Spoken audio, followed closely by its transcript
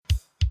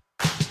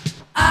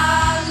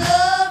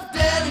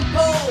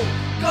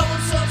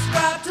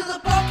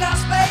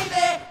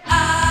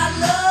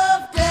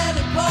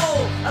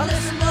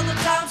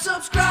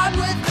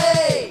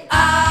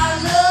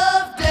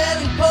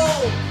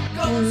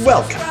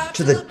Welcome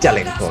to the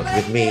Dellingpod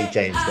with me,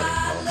 James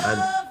Dellingpod.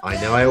 And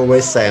I know I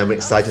always say I'm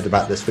excited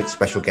about this week's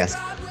special guest,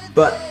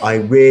 but I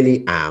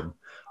really am.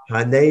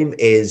 Her name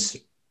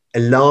is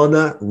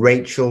Illana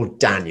Rachel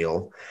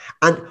Daniel.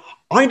 And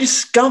I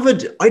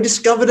discovered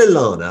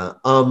Illana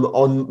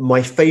on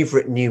my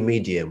favorite new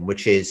medium,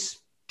 which is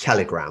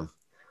Telegram.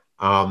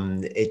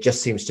 It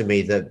just seems to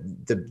me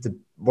that the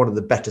one of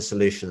the better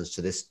solutions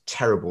to this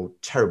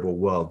terrible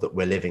world that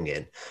we're living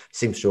in.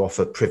 Seems to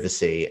offer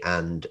privacy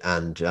and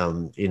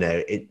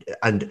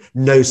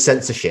no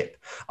censorship,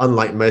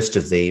 unlike most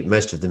of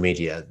the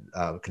media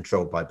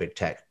controlled by big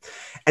tech.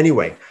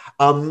 Anyway,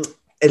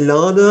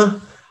 Illana,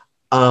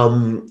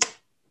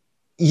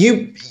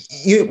 you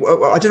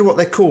I don't know what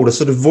they're called, a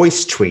sort of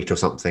voice tweet or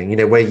something,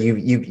 where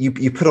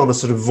you put on a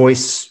sort of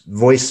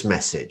voice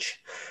message,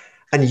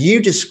 and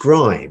you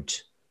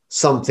described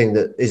something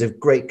that is of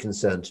great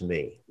concern to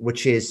me,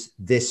 which is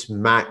this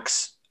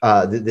mass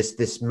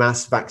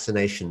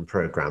vaccination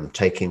program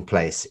taking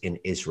place in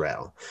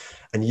Israel.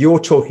 And you're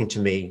talking to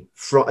me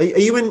from, are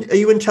you in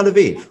Tel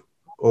Aviv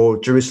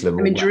or Jerusalem?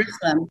 I'm in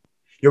Jerusalem.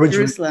 You're in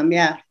Jerusalem,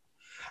 yeah.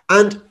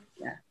 And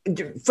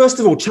first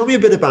of all, tell me a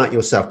bit about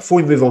yourself before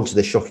we move on to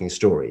this shocking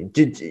story.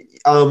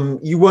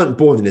 You weren't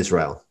born in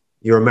Israel,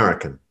 you're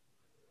American.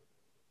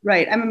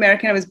 Right. I'm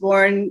American. I was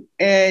born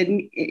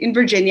in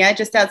Virginia,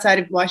 just outside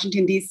of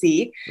Washington,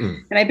 D.C.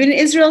 And I've been in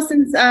Israel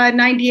since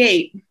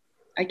 98.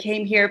 I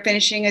came here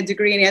finishing a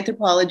degree in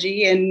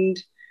anthropology, and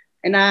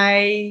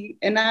I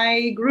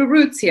grew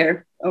roots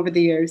here over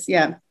the years.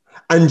 Yeah.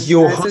 And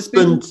your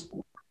husband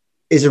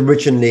is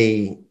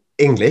originally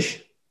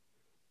English.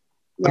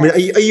 Yes. I mean,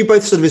 are you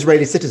both sort of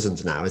Israeli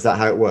citizens now? Is that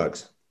how it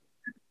works?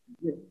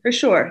 For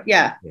sure.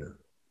 Yeah.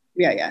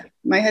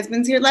 My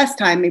husband's here less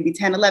time, maybe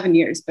 10, 11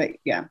 years, but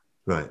yeah.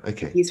 Right.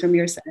 Okay. He's from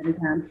your side of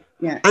town.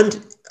 Yeah. And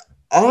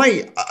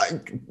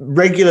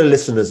regular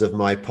listeners of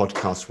my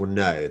podcast will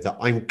know that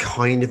I'm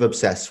kind of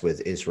obsessed with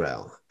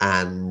Israel,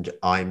 and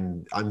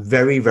I'm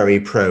very,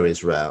 very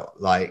pro-Israel.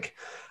 Like,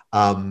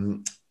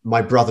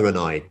 my brother and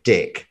I,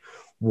 Dick,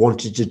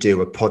 wanted to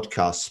do a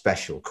podcast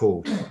special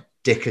called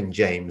Dick and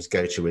James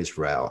Go to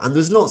Israel, and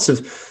there's lots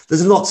of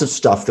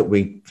stuff that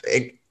we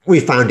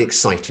found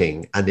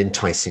exciting and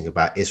enticing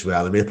about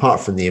Israel. I mean,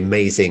 apart from the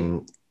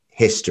amazing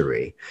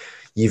history,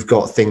 you've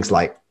got things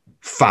like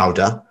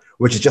Fauda,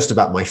 which is just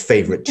about my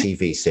favorite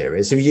TV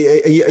series. Are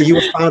you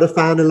a Fauda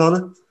fan,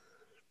 Illana?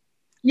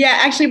 Yeah,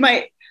 actually,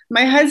 my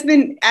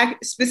husband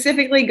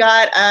specifically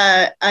got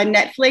a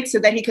Netflix so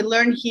that he could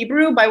learn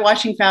Hebrew by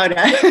watching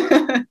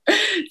Fauda.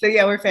 So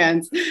yeah, we're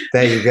fans.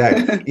 There you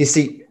go. You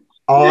see,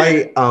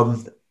 a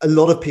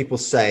lot of people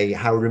say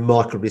how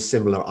remarkably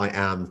similar I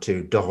am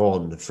to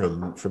Doron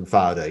from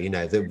Fauda.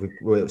 That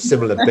we're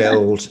similar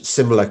build,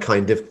 similar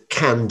kind of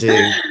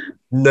can-do,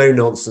 no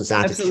nonsense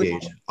attitude.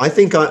 Absolutely. I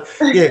think I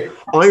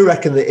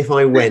reckon that if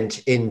I went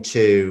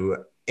into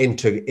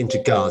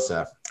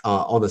Gaza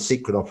on a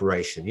secret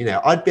operation,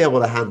 I'd be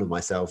able to handle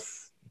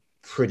myself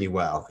pretty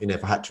well.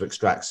 If I had to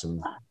extract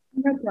some.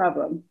 No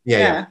problem.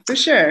 Yeah, for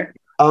sure.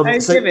 So all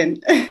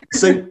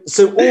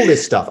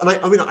this stuff, and I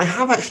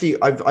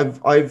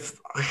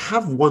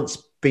have once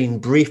been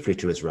briefly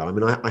to Israel. I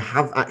mean, I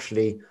have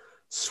actually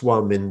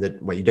swum in the,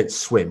 well, you don't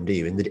swim, do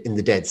you? In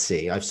the Dead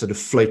Sea. I've sort of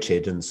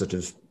floated and sort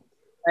of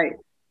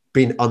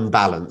been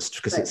unbalanced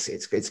because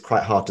it's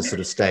quite hard to sort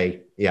of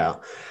stay. Yeah.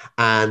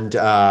 And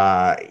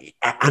I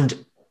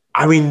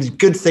mean,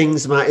 good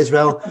things about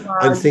Israel.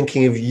 I'm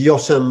thinking of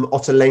Yotam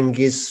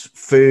Ottolenghi's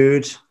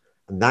food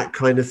and that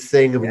kind of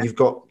thing. I mean, you've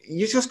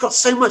just got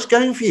so much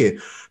going for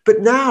you.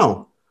 But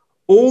now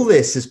all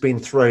this has been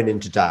thrown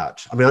into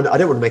doubt. I mean, I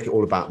don't want to make it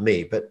all about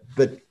me, but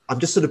I'm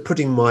just sort of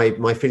putting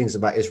my feelings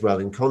about Israel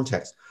in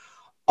context.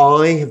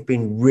 I have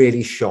been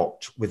really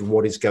shocked with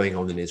what is going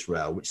on in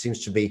Israel, which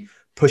seems to be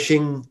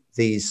pushing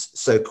these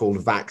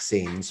so-called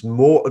vaccines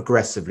more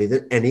aggressively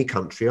than any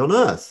country on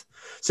earth.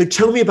 So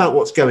tell me about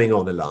what's going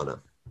on, Illana.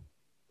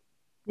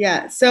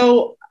 Yeah,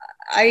 so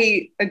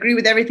I agree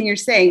with everything you're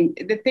saying.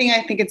 The thing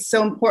I think it's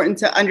so important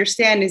to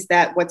understand is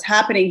that what's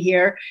happening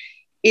here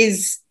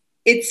is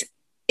it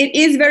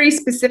is very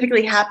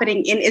specifically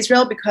happening in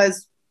Israel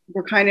because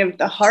we're kind of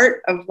the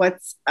heart of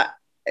what's.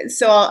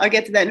 So I'll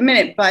get to that in a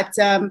minute, but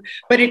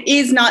it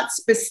is not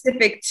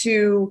specific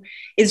to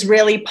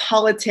Israeli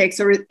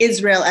politics or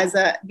Israel as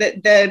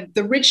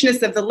the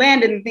richness of the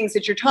land and the things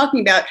that you're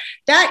talking about.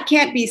 That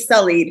can't be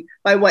sullied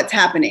by what's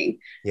happening.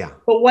 Yeah.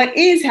 But what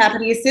is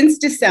happening is since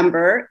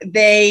December,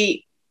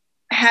 they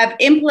have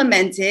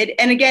implemented,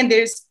 and again,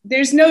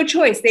 there's no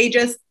choice. They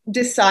just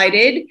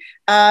decided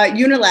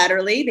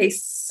unilaterally. They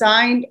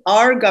signed,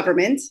 our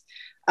government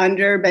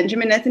under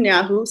Benjamin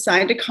Netanyahu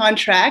signed a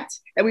contract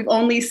that we've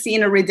only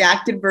seen a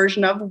redacted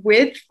version of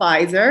with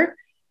Pfizer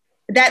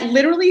that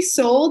literally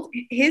sold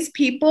his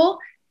people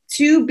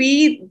to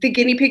be the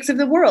guinea pigs of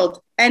the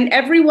world. And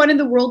everyone in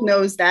the world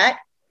knows that,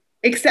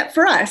 except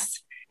for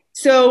us.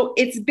 So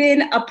it's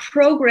been a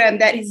program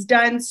that is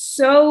done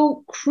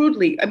so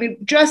crudely. I mean,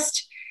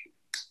 just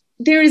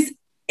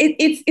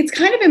it's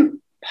kind of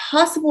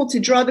possible to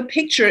draw the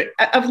picture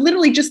of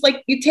literally just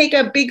like you take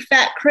a big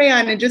fat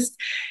crayon and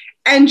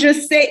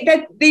just say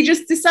that they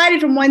just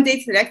decided from one day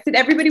to the next that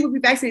everybody would be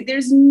vaccinated.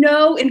 There's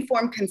no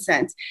informed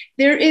consent.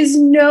 There is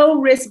no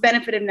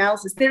risk-benefit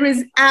analysis. There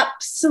is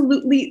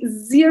absolutely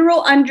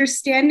zero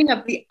understanding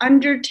of the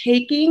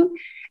undertaking.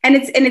 And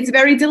it's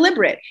very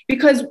deliberate,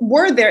 because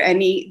were there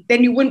any,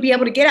 then you wouldn't be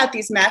able to get out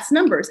these mass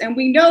numbers. And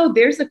we know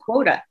there's a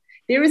quota.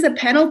 There is a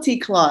penalty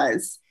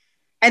clause.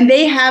 And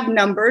they have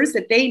numbers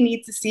that they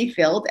need to see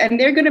filled, and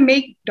they're going to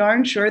make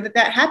darn sure that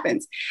that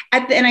happens.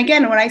 And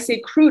again, when I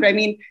say crude, I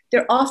mean,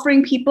 they're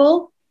offering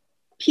people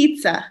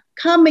pizza.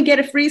 Come and get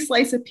a free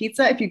slice of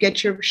pizza if you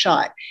get your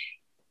shot.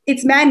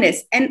 It's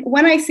madness. And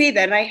when I say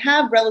that, and I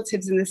have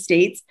relatives in the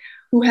States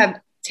who have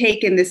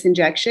taken this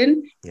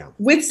injection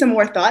with some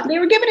more thought, they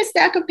were given a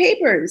stack of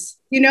papers,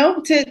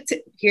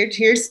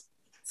 here's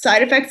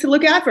side effects to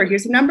look out for.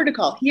 Here's a number to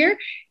call. Here,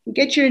 you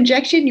get your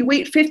injection, you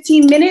wait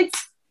 15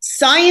 minutes.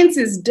 Science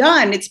is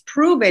done. It's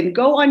proven.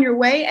 Go on your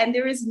way. And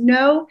there is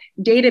no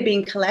data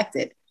being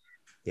collected.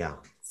 Yeah.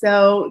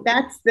 So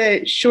that's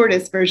the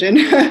shortest version.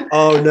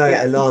 Oh no,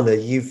 yeah. Illana,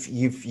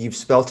 you've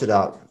spelt it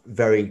out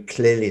very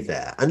clearly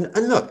there. And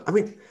look, I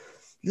mean,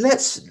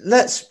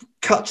 let's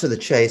cut to the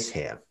chase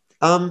here.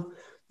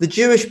 The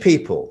Jewish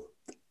people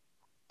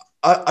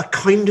are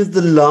kind of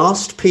the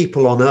last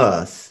people on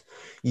earth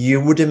you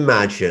would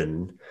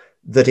imagine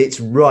that it's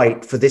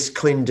right for this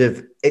kind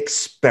of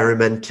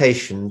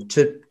experimentation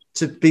to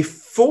be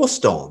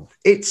forced on.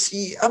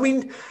 I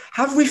mean,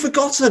 have we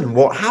forgotten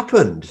what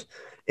happened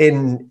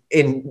in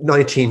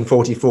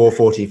 1944,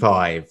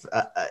 45?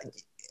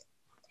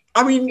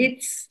 I mean,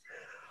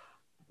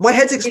 my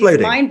head's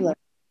exploding. It's mind-blowing.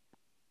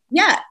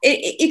 Yeah,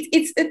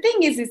 it's the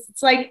thing is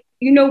it's like,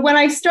 when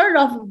I started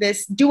off of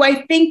this, do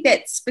I think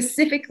that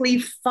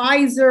specifically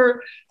Pfizer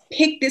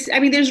pick this? I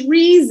mean,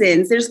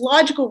 there's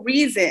logical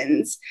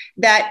reasons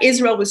that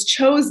Israel was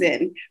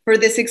chosen for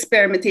this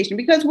experimentation,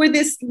 because we're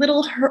this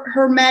little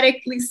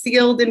hermetically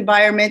sealed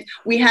environment.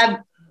 We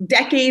have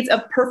decades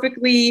of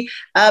perfectly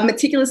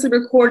meticulously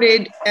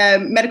recorded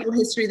medical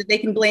history that they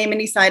can blame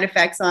any side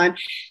effects on.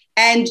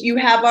 And you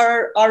have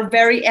our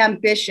very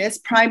ambitious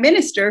prime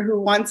minister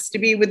who wants to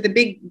be with the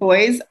big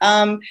boys.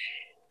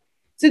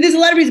 So there's a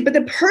lot of reasons, but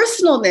the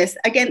personalness,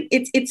 again,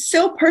 it's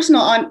so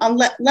personal on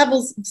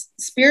levels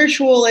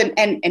spiritual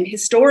and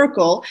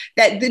historical,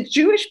 that the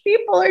Jewish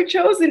people are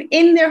chosen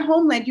in their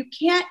homeland.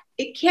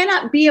 It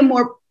cannot be a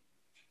more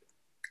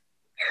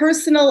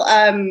personal,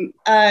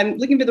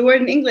 looking for the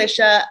word in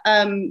English,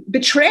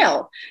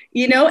 betrayal,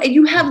 and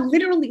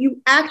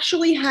you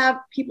actually have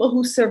people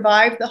who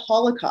survived the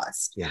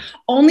Holocaust,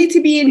 only to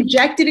be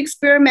injected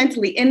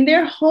experimentally in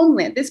their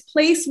homeland. This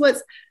place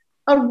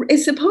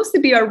is supposed to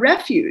be our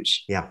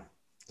refuge. Yeah.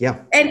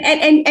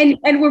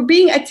 And we're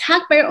being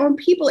attacked by our own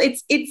people.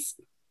 It's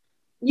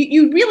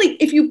you really,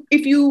 if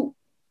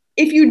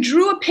you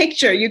drew a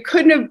picture, you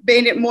couldn't have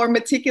made it more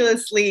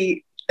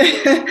meticulously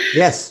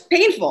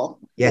painful.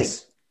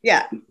 Yes.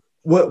 Yeah.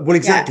 Well,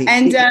 exactly. Yeah.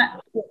 And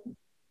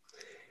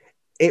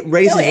it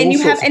raises all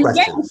sorts of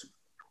questions.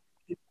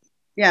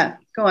 Yeah,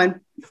 go on.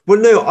 Well,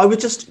 no,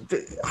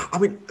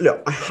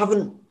 look,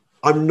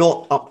 I'm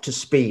not up to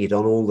speed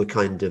on all the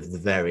kind of the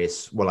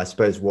various, well, I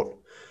suppose what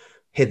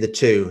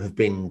hitherto have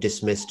been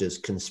dismissed as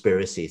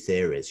conspiracy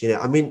theories.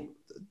 I mean,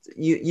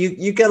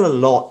 you get a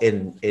lot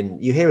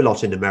you hear a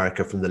lot in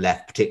America from the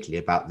left, particularly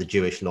about the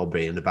Jewish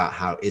lobby and about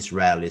how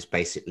Israel is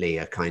basically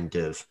a kind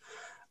of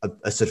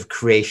a sort of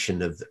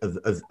creation of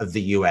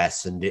the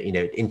US, and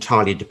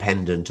entirely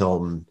dependent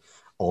on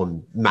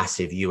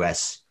massive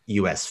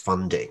US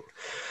funding.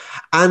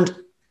 And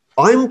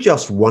I'm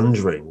just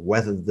wondering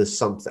whether there's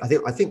something.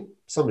 I think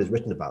somebody's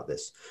written about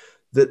this,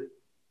 that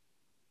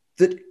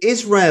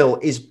Israel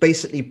is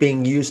basically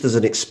being used as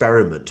an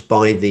experiment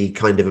by the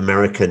kind of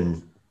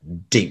American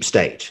deep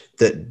state.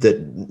 That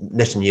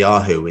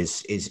Netanyahu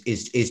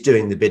is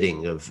doing the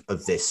bidding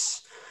of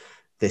this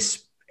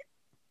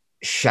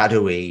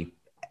shadowy,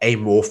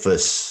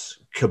 amorphous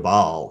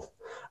cabal,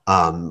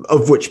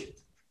 of which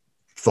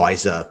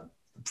Pfizer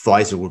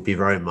would be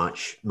very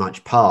much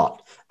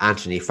part.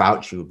 Anthony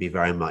Fauci would be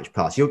very much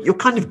part. You're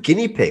kind of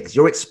guinea pigs.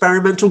 You're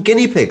experimental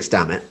guinea pigs,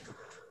 damn it.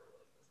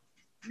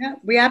 Yeah,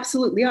 we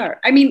absolutely are.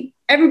 I mean,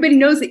 everybody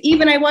knows that.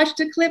 Even I watched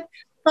a clip,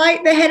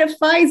 the head of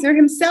Pfizer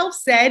himself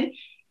said,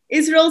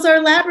 Israel's our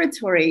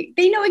laboratory.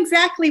 They know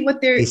exactly what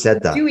they're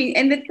doing.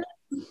 And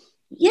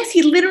yes,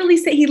 he literally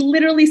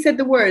said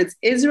the words,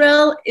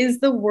 Israel is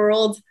the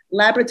world's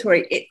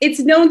laboratory. It's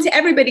known to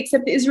everybody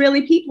except the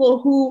Israeli people,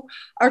 who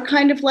are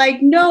kind of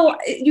like, no,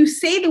 you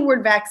say the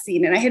word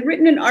vaccine. And I had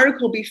written an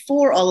article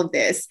before all of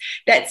this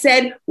that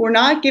said,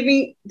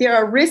 there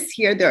are risks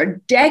here. There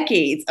are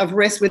decades of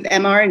risks with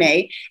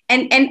mRNA,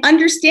 and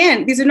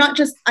understand these are not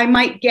just, I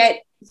might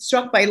get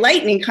struck by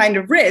lightning kind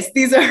of risk.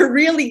 These are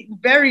really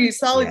very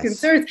solid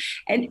concerns.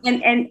 And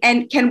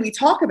can we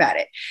talk about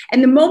it?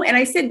 And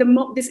I said,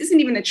 this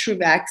isn't even a true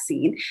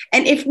vaccine.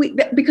 And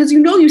because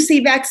you say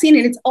vaccine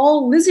and it's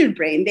all lizard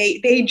brain.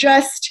 They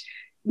just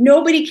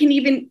nobody can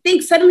even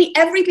think. Suddenly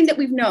everything that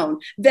we've known,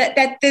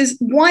 that there's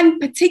one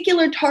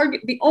particular target,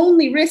 the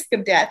only risk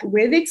of death,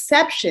 with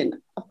exception,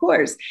 of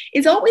course,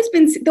 it's always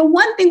been the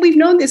one thing we've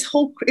known this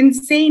whole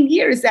insane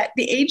year is that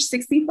the age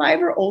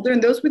 65 or older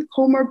and those with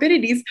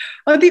comorbidities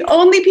are the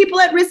only people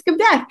at risk of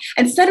death.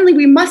 And suddenly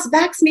we must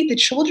vaccinate the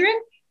children.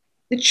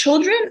 The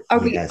children,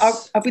 have we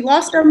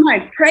lost our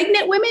mind?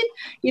 Pregnant women,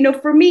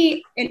 for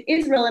me in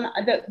Israel, and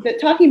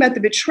talking about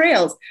the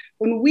betrayals,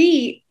 when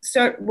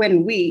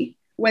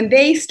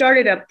they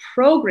started a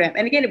program,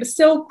 and again, it was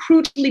so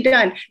crudely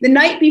done. The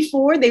night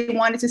before they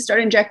wanted to start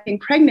injecting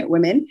pregnant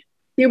women,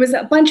 there was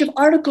a bunch of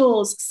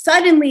articles.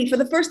 Suddenly, for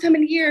the first time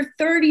in a year,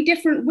 30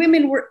 different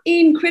women were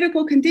in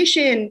critical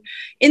condition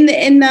in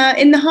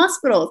the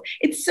hospitals.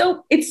 It's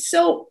so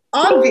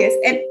obvious.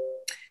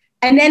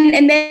 And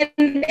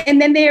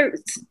then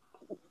there's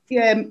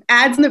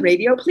ads on the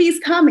radio. Please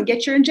come and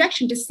get your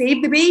injection to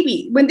save the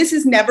baby. When this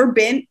has never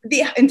been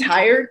the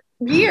entire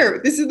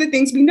year. This is the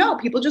things we know.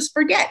 People just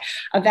forget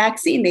a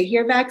vaccine. They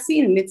hear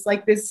vaccine, and it's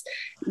like this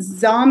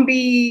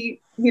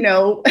zombie.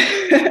 One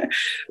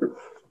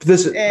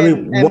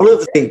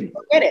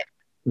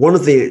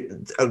of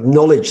the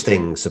acknowledged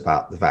things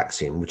about the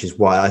vaccine, which is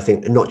why I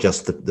think not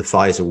just the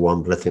Pfizer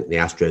one, but I think the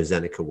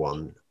AstraZeneca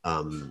one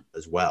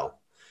as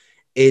well,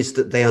 is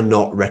that they are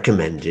not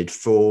recommended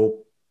for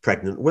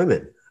pregnant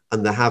women,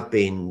 and there have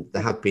been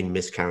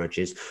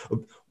miscarriages,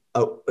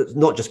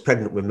 not just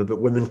pregnant women, but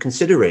women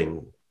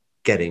considering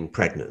getting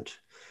pregnant.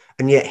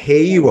 And yet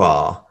here you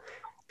are.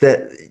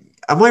 Can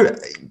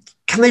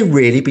they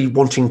really be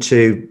wanting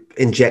to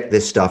inject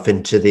this stuff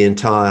into the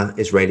entire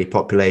Israeli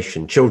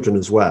population, children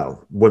as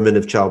well, women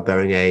of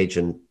childbearing age?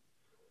 And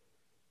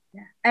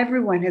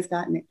everyone has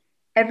gotten it.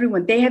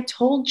 Everyone. They have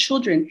told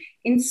children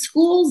in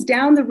schools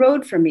down the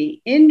road from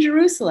me in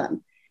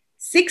Jerusalem,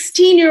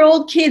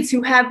 16-year-old kids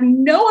who have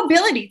no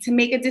ability to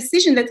make a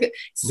decision.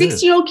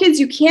 16-year-old kids,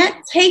 you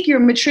can't take your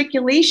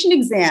matriculation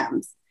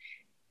exams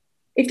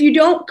if you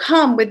don't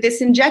come with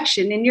this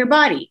injection in your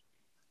body.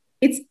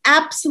 It's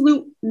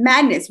absolute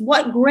madness.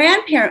 What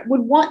grandparent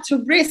would want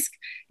to risk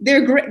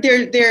their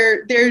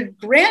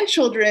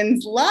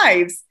grandchildren's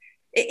lives?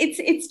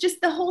 It's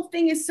just, the whole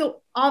thing is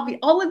so obvious.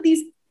 All of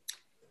these,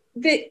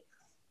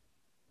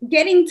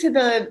 getting to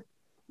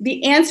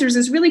the answers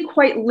is really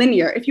quite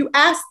linear. If you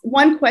ask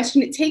one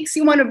question, it takes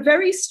you on a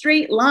very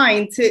straight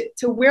line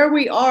to where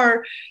we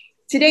are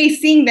today,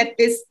 seeing that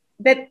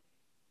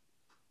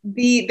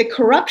the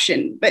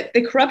corruption, but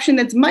the corruption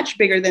that's much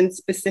bigger than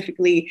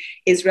specifically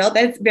Israel,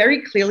 that's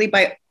very clearly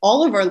by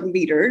all of our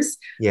leaders,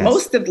 yes.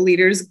 Most of the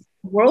leaders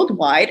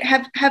worldwide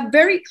have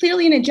very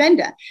clearly an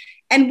agenda.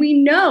 And we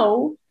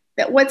know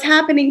that what's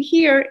happening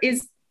here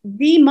is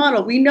the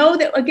model. We know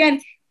that,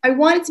 again, I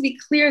want it to be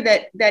clear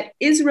that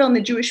Israel and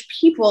the Jewish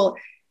people,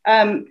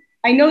 I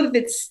know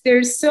that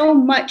there's so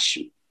much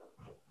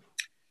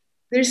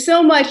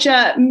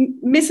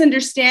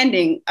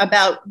misunderstanding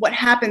about what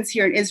happens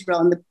here in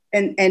Israel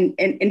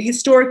and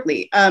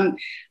historically,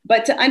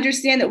 but to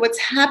understand that what's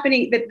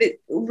happening, that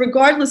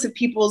regardless of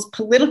people's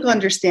political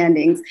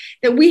understandings,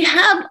 that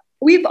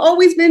we've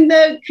always been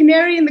the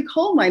canary in the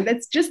coal mine.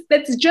 That's just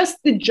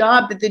the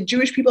job that the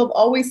Jewish people have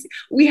always.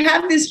 We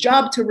have this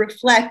job to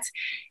reflect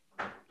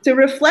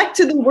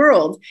to the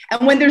world.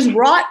 And when there's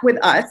rot with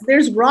us,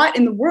 there's rot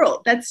in the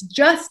world. That's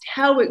just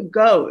how it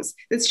goes.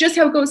 That's just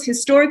how it goes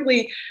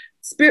historically.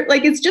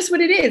 It's just what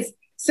it is.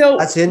 So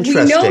that's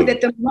interesting. We know that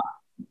the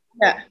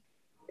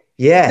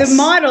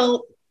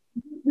model,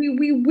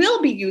 we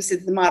will be used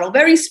as the model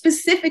very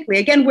specifically.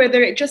 Again,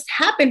 whether it just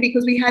happened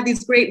because we had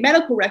these great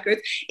medical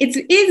records,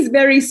 it is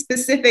very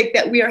specific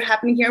that we are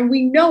happening here. And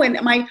we know, and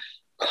my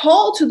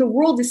call to the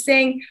world is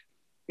saying,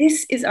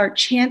 this is our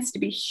chance to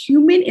be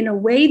human in a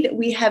way that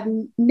we have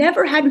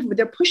never had before.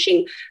 They're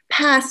pushing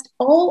past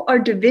all our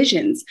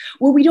divisions,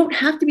 where we don't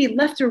have to be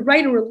left or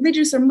right or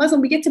religious or Muslim.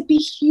 We get to be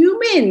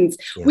humans.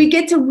 Yeah. We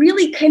get to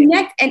really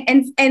connect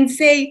and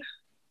say,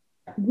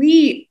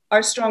 we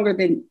are stronger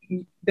than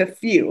the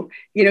few,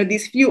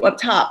 these few up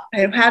top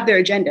who have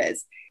their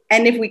agendas.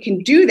 And if we can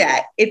do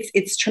that,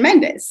 it's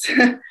tremendous.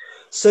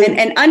 So,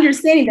 and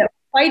understanding that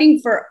fighting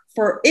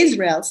for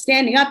Israel,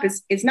 standing up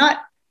is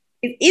not,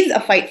 it is a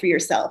fight for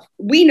yourself.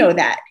 We know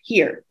that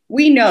here.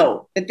 We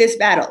know that this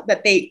battle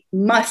that they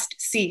must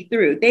see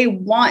through. They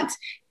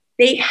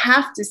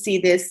have to see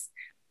this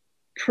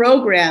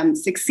program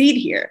succeed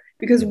here,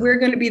 because we're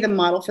going to be the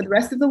model for the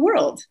rest of the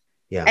world.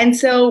 Yeah. And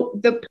so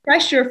the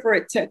pressure for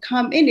it to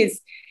come in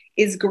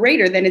is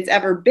greater than it's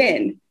ever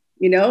been.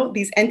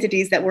 These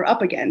entities that we're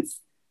up against,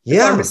 the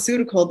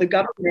pharmaceutical, the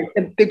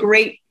government, the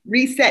great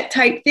reset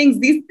type things,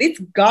 it's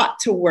got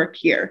to work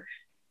here.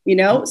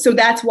 So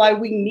that's why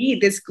we need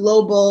this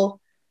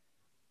global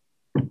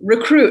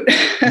recruit.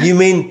 You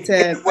mean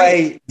in a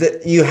way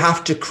that you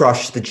have to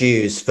crush the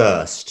Jews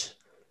first,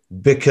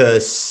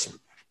 because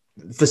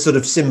for sort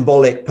of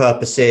symbolic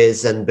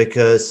purposes, and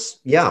because,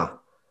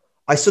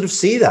 I sort of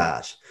see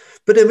that.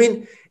 But I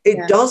mean,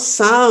 it does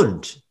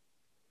sound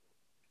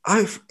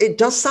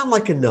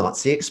like a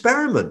Nazi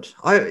experiment.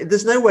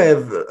 There's no way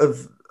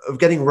of of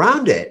getting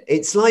around it.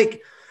 It's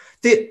like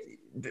the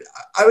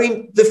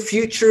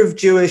future of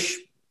Jewish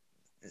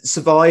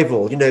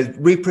survival,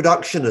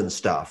 reproduction and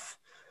stuff.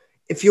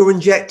 If you're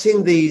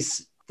injecting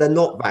these, they're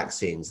not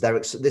vaccines, they're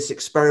this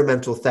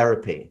experimental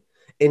therapy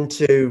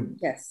into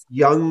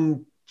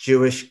young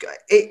Jewish,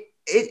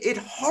 it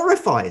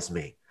horrifies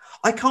me.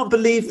 I can't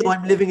believe that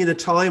I'm living in a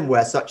time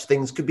where such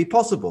things could be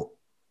possible.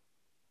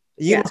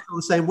 You must feel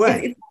the same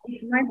way.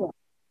 It's mind-blowing.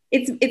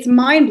 It's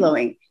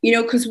mind-blowing,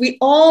 because we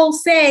all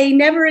say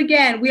never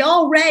again. We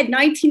all read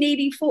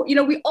 1984.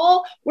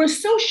 We're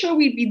so sure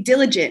we'd be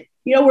diligent.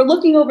 We're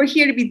looking over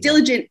here to be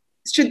diligent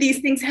should these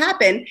things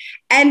happen.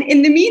 And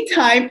in the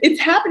meantime, it's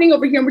happening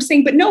over here. And we're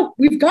saying, but no,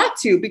 we've got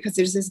to, because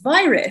there's this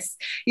virus,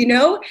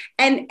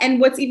 and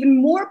what's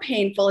even more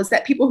painful is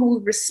that people who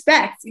we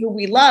respect, who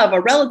we love,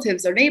 our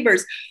relatives, our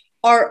neighbors,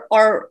 are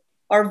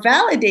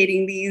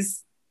validating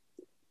these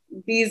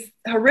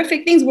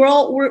horrific things.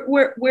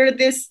 We're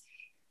this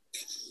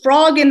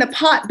frog in the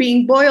pot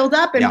being boiled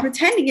up and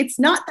pretending it's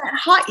not that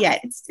hot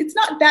yet. It's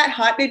not that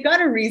hot. They've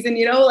got a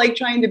reason, like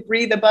trying to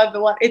breathe above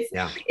the water.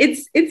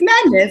 It's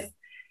madness.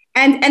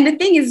 And the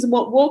thing is,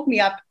 what woke me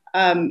up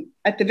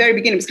at the very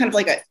beginning was kind of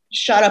like a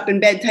shut up in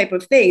bed type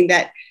of thing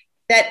that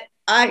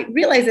I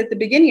realized at the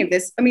beginning of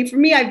this. I mean, for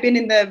me, I've been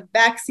in the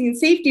vaccine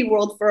safety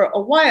world for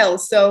a while,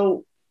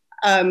 so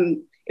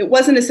it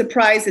wasn't a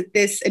surprise that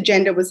this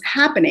agenda was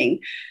happening.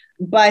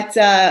 But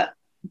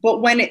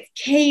when it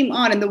came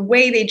on and the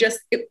way they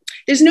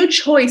there's no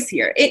choice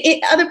here.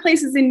 In other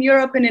places in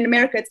Europe and in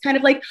America, it's kind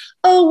of like,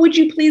 oh, would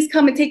you please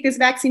come and take this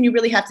vaccine you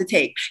really have to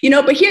take?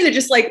 But here they're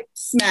just like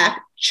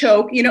smack,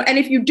 choke, and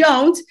if you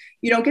don't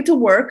get to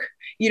work.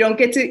 You don't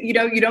get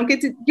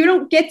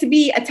to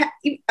be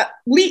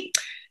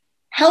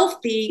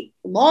healthy,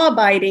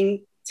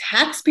 law-abiding,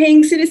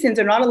 tax-paying citizens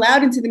are not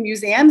allowed into the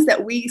museums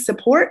that we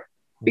support.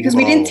 Because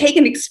we didn't take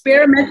an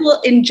experimental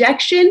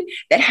injection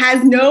that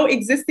has no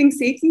existing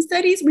safety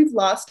studies. We've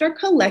lost our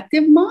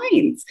collective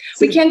minds.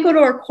 We can't go to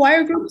our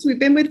choir groups we've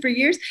been with for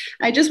years.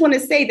 I just want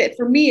to say that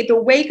for me,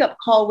 the wake-up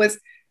call was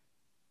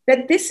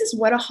that this is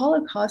what a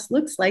Holocaust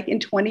looks like in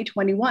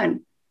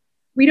 2021.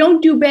 We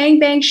don't do bang,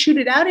 bang, shoot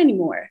it out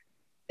anymore.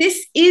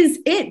 This is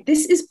it.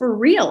 This is for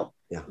real.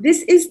 Yeah.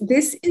 This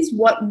is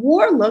what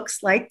war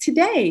looks like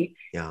today.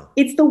 Yeah.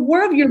 It's the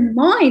war of your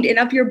mind and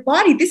of your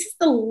body. This is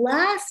the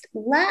last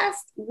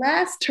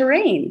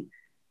terrain.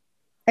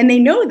 And they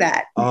know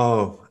that.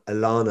 Oh,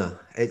 Illana,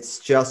 it's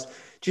just,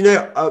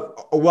 a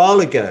while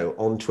ago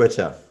on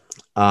Twitter,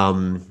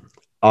 I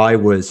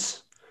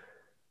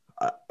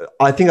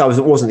think I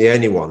wasn't the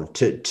only one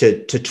to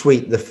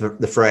tweet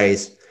the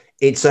phrase,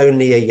 "It's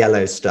only a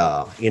yellow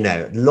star,"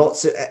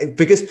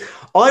 because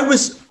I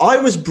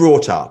was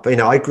brought up,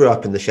 I grew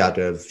up in the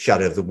shadow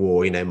of the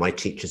war. My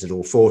teachers had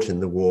all fought in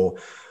the war.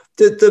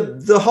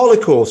 The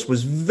Holocaust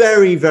was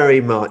very, very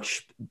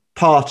much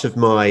part of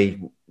my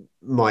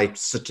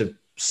sort of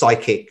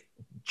psychic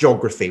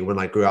geography when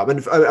I grew up. And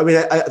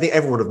I think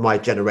everyone of my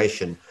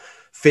generation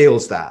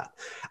feels that.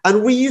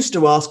 And we used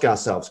to ask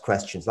ourselves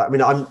questions like,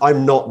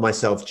 I'm not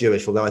myself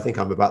Jewish, although I think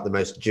I'm about the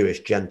most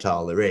Jewish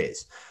Gentile there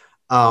is.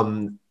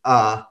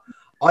 I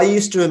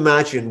used to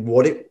imagine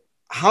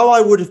how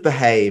I would have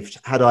behaved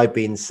had I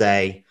been,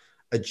 say,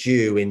 a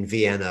Jew in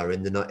Vienna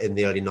in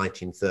the early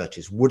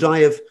 1930s.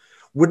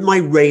 Would my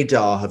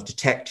radar have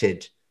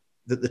detected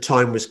that the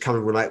time was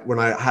coming when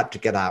I had to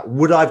get out?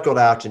 Would I have got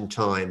out in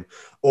time?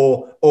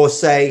 Or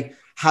say,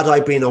 had I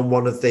been on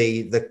one of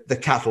the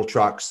cattle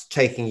trucks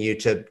taking you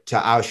to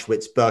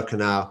Auschwitz,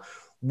 Birkenau,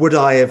 would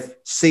I have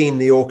seen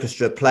the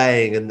orchestra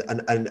playing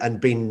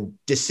and been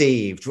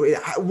deceived?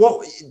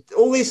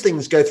 All these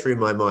things go through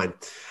my mind.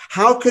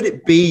 How could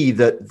it be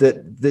that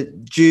the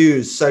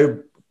Jews, so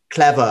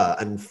clever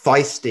and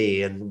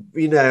feisty, and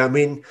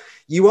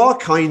you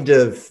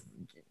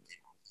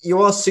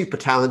are super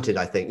talented.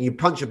 I think you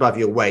punch above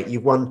your weight.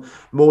 You've won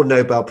more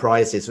Nobel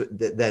Prizes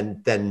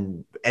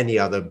than any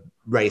other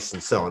race,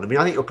 and so on.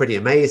 I think you're pretty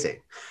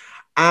amazing,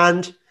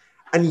 and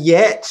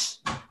yet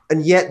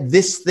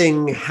this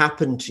thing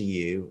happened to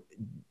you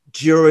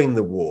during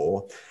the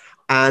war,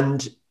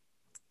 and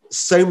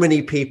so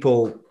many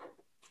people.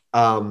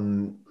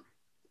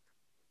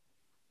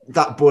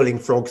 That boiling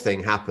frog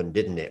thing happened,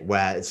 didn't it?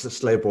 Where it's a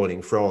slow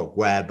boiling frog,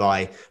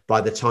 whereby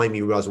by the time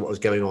you realized what was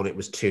going on, it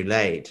was too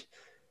late.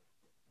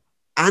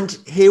 And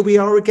here we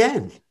are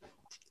again,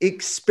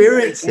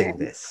 experiencing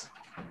this.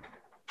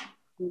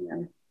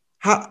 Yeah.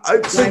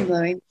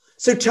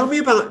 So tell me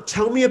about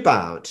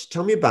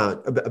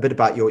a bit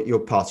about your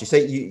past. You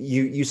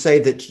say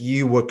that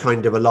you were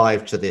kind of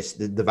alive to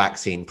the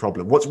vaccine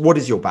problem. What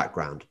is your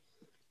background?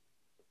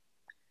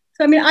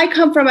 So, I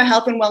come from a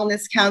health and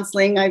wellness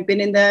counseling. I've been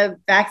in the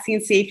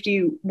vaccine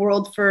safety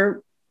world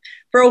for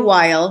a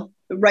while,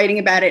 writing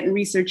about it and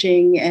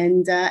researching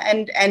and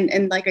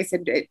like I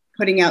said,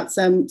 putting out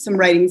some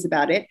writings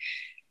about it.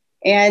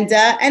 And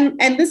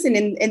listen,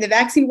 in the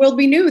vaccine world,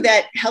 we knew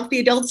that Healthy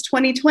Adults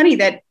 2020,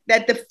 that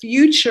the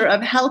future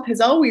of health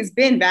has always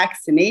been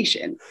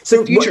vaccination.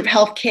 So the future of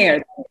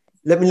healthcare.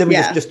 let me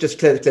just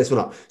clear this one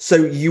up. So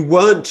you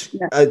weren't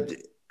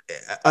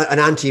an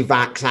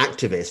anti-vax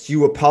activist. You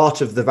were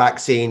part of the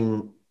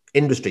vaccine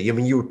industry. I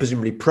mean, you were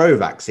presumably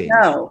pro-vaccine.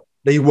 No,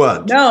 you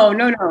weren't. No. I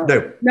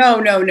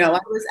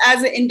was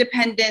as an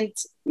independent,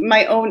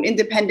 my own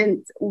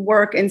independent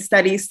work and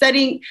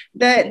studying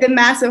the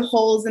massive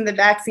holes in the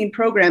vaccine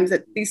programs,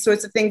 that these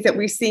sorts of things that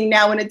we're seeing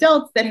now in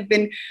adults that have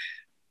been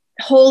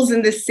holes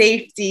in the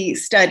safety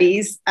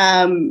studies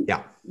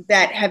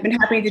that have been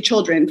happening to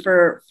children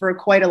for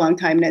quite a long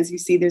time. And as you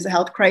see, there's a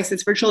health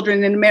crisis for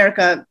children in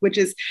America, which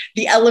is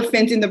the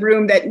elephant in the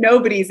room that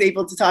nobody's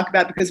able to talk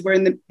about because we're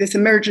in this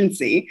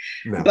emergency.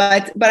 Yeah.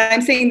 But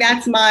I'm saying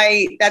that's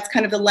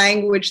kind of the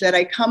language that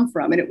I come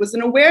from. And it was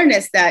an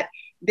awareness that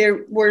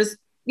there was,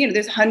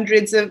 there's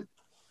hundreds of,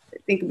 I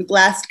think the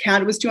last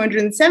count, it was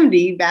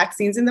 270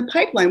 vaccines in the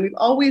pipeline. We've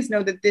always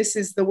known that this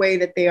is the way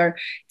that they are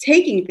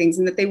taking things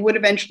and that they would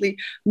eventually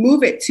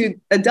move it to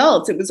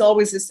adults. It was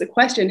always just a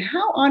question,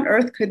 how on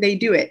earth could they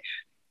do it?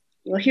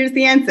 Well, here's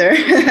the answer.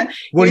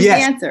 The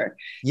answer.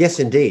 Yes,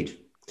 indeed.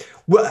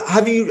 Well,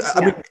 have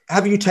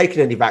you taken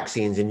any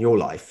vaccines in your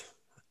life?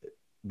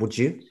 Would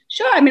you?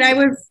 Sure. I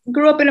mean,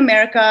 grew up in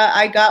America.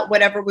 I got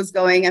whatever was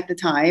going at the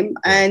time.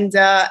 And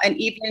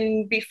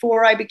even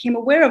before I became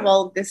aware of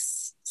all of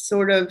this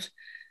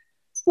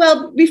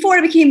before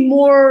I became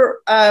more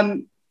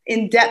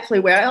in-depthly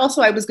aware,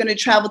 I was going to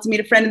travel to meet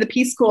a friend in the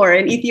Peace Corps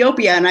in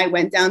Ethiopia. And I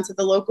went down to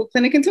the local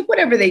clinic and took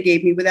whatever they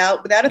gave me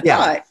without a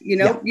thought.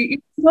 You're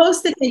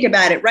supposed to think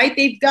about it, right?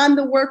 They've done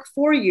the work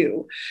for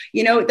you.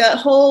 The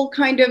whole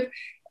kind of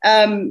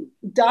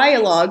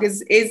dialogue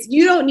is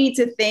you don't need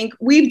to think,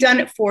 we've done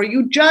it for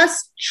you,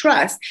 just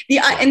trust.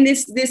 And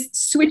this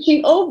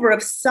switching over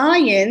of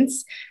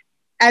science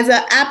as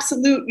an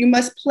absolute, you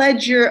must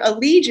pledge your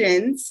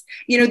allegiance,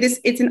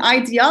 it's an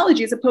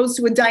ideology as opposed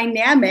to a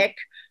dynamic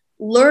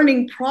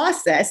learning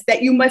process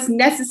that you must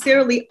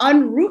necessarily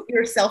unroot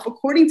yourself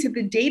according to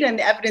the data and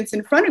the evidence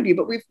in front of you.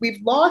 But we've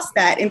lost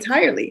that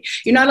entirely.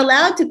 You're not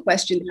allowed to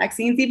question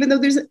vaccines, even though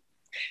there's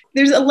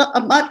a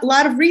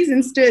lot of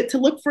reasons to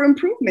look for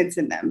improvements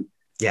in them.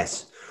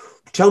 Yes.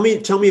 Tell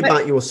me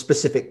about your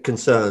specific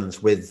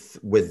concerns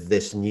with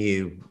this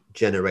new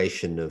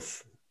generation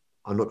of,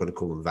 I'm not going to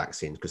call them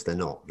vaccines because they're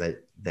not,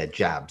 they're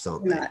jabs,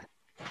 aren't they?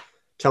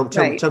 Tell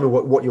me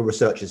what your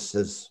research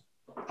has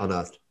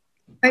unearthed.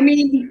 I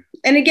mean,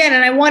 and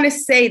I want to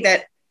say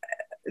that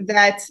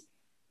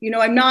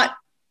I'm not,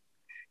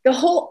 the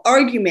whole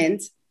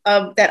argument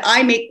that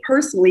I make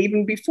personally,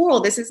 even before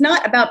all this, is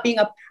not about being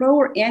a pro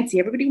or anti.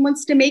 Everybody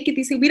wants to make it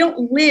these things.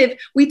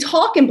 We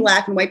talk in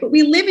black and white, but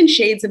we live in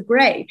shades of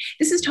gray.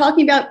 This is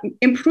talking about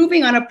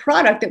improving on a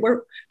product that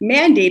we're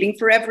mandating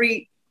for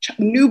every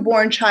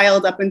newborn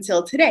child up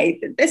until today.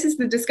 This is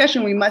the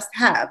discussion we must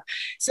have.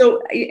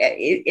 So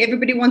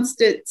everybody wants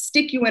to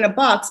stick you in a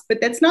box, but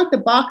that's not the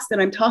box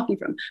that I'm talking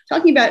from. I'm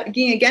talking about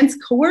being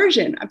against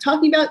coercion. I'm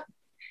talking about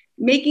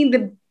making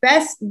the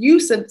best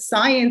use of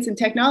science and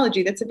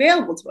technology that's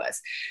available to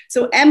us.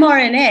 So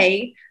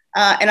mRNA,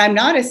 and I'm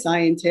not a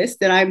scientist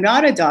and I'm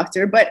not a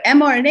doctor, but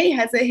mRNA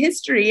has a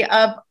history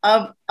of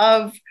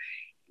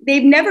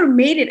they've never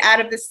made it out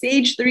of the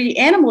stage 3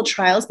 animal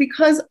trials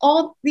because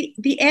all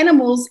the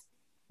animals,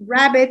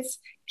 rabbits,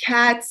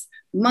 cats,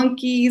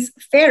 monkeys,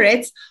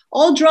 ferrets,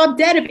 all drop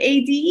dead of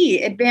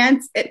ADE,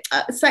 advanced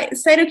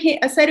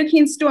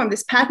cytokine storm,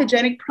 this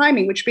pathogenic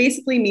priming, which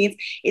basically means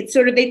it's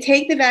they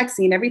take the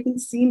vaccine, everything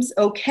seems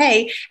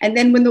okay. And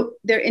then when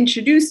they're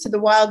introduced to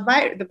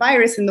the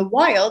virus in the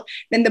wild,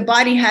 then the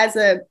body has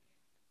a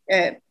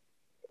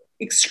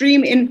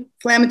extreme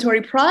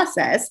inflammatory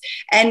process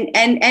and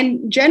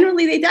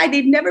generally they die.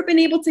 They've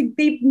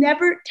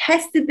never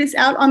tested this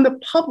out on the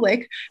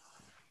public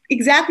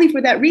exactly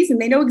for that reason.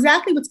 They know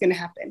exactly what's going to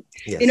happen.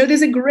 Yes.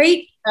 There's a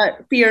great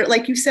fear,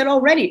 like you said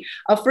already,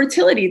 of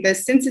fertility, the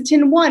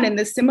syncytin 1 and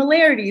the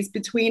similarities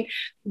between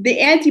the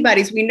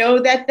antibodies. We know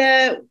that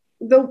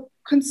the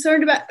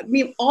concern about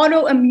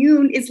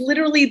autoimmune is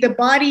literally the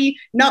body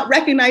not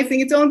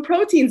recognizing its own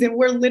proteins, and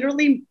we're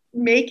literally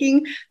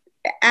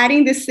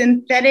adding the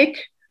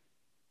synthetic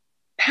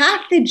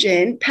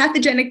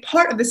pathogenic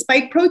part of the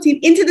spike protein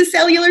into the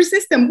cellular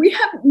system. We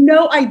have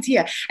no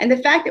idea. And the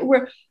fact that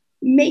we're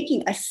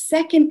making a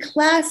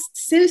second-class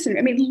citizen,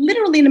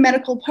 literally in a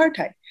medical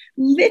apartheid,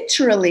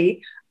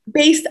 literally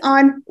based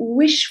on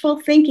wishful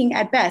thinking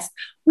at best.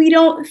 We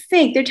don't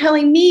think. They're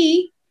telling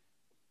me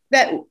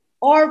that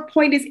our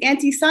point is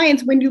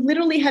anti-science when you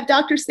literally have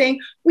doctors saying,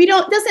 we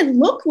don't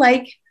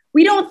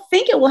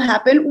think it will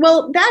happen.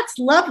 Well, that's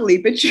lovely,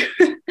 but you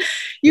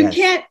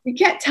yes. you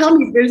can't tell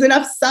me there's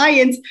enough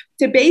science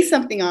to base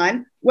something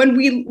on when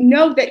we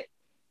know that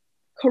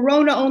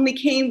Corona only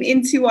came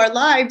into our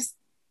lives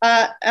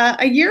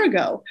a year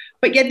ago.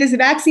 But yet this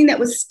vaccine that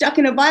was stuck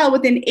in a vial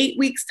within 8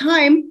 weeks'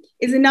 time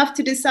is enough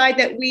to decide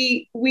that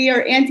we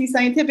are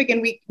anti-scientific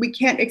and we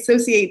can't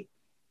associate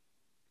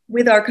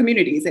with our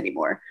communities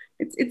anymore.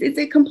 It's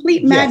a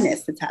complete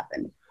madness that's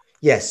happened.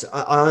 Yes,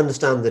 I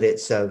understand that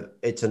it's an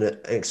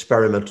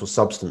experimental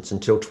substance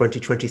until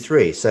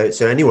 2023. So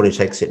anyone who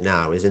takes it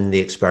now is in the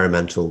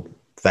experimental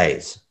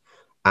phase.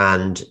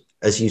 And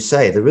as you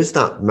say, there is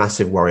that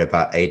massive worry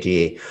about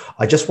ADE.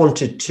 I just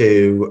wanted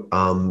to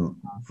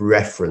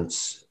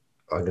reference,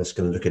 I'm just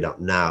going to look it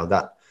up now,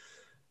 that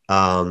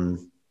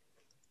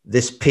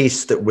this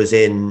piece that was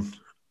in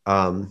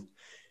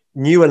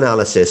new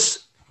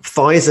analysis,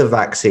 Pfizer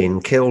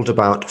vaccine killed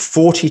about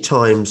 40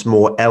 times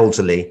more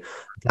elderly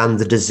than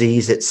the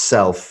disease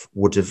itself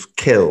would have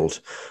killed.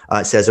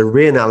 It says a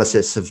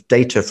reanalysis of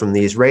data from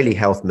the Israeli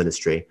Health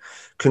Ministry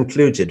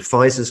concluded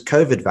Pfizer's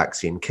COVID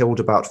vaccine killed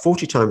about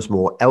 40 times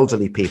more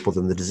elderly people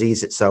than the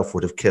disease itself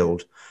would have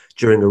killed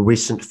during a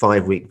recent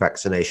 5-week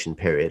vaccination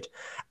period,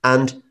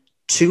 and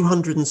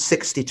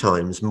 260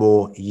 times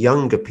more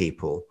younger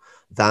people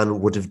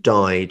than would have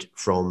died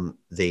from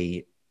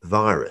the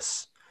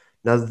virus.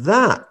 Now,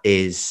 that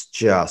is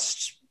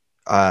just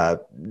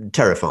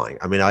terrifying.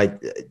 I mean,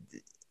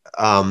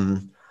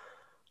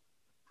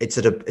 it's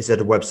at a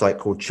website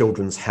called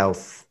Children's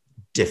Health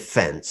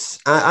Defense,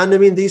 and I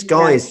mean, these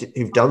guys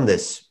who've done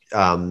this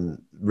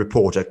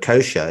report are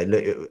kosher.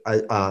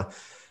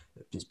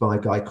 It's by a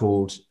guy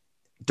called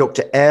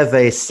Dr.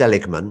 Hervé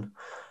Seligman,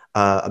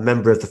 a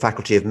member of the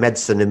Faculty of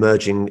Medicine,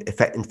 Emerging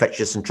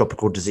Infectious and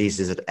Tropical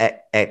Diseases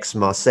at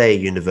Aix-Marseille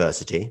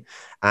University,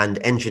 and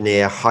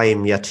engineer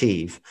Haim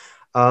Yativ.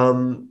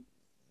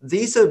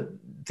 These are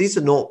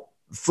not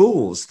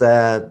fools.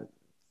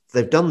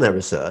 They've done their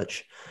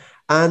research,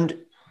 and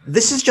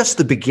this is just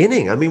the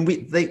beginning. I mean,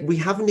 we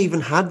haven't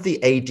even had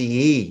the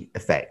ADE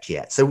effect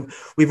yet. So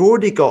we've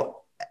already got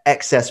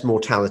excess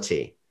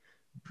mortality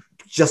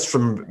just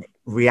from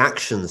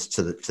reactions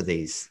to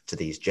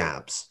these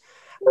jabs.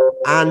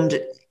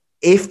 And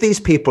if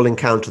these people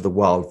encounter the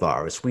wild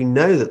virus, we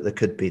know that there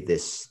could be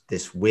this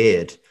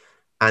weird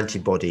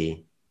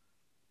antibody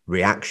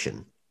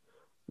reaction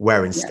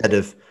where instead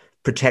of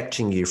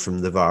protecting you from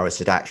the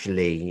virus, it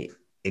actually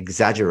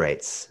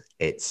exaggerates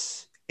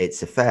its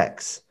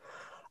effects.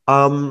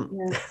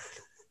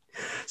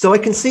 So I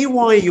can see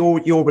why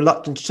you're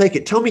reluctant to take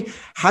it. Tell me,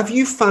 have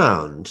you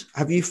found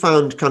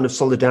kind of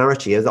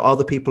solidarity? Are there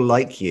other people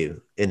like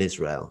you in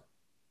Israel?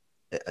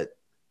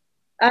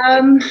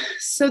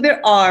 So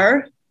there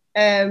are.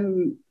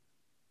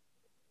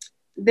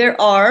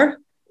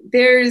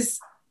 There's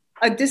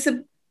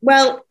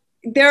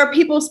there are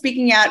people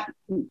speaking out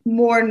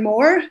more and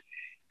more.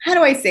 How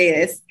do I say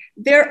this?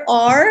 There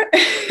are,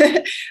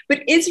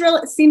 but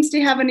Israel seems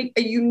to have a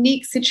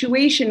unique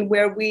situation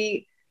where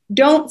we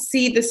don't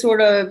see the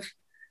sort of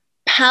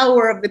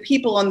power of the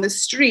people on the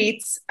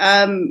streets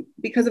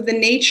because of the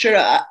nature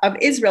of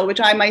Israel,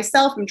 which I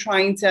myself am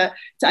trying to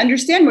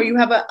understand, where you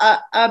have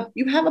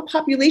a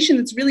population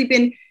that's really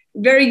been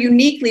very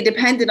uniquely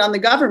dependent on the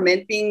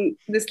government, being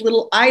this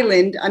little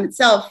island on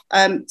itself.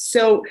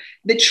 So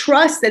the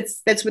trust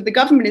that's with the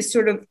government is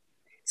sort of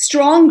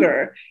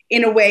stronger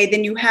in a way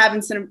than you have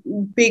in sort of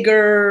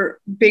bigger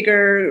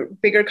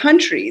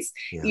countries.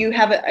 Yeah. You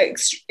have a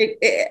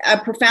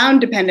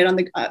profound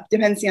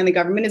dependency on the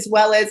government, as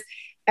well as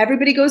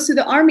everybody goes to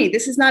the army.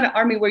 This is not an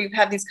army where you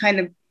have these kind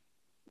of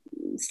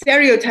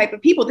stereotype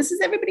of people. This is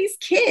everybody's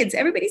kids.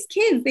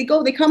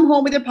 They come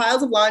home with their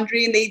piles of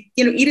laundry, and they,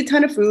 eat a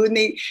ton of food, and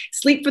they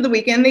sleep for the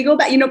weekend, and they go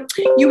back. We're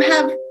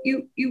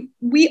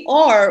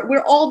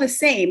all the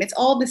same. It's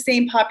all the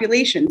same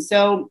population.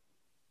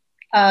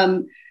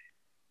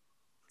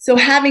 So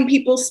having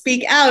people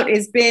speak out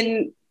has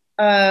been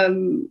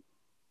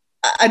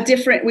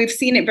we've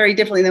seen it very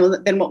differently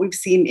than what we've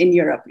seen in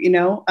Europe.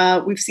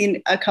 We've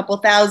seen a couple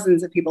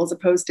thousands of people as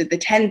opposed to the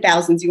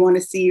 10,000s you want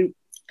to see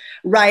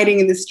rioting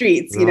in the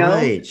streets,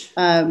 right.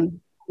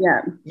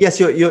 Yeah. Yes,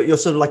 you're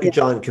sort of like a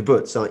giant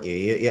kibbutz, aren't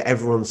you?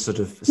 Everyone's sort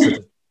of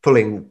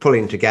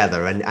pulling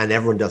together, and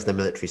everyone does their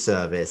military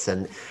service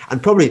and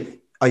probably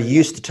are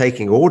used to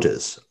taking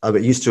orders,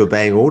 used to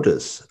obeying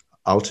orders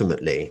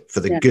ultimately for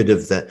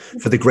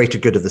the greater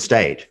good of the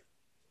state.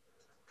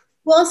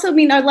 Well, also, I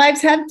mean, our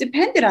lives have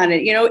depended on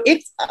it.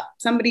 If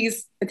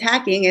somebody's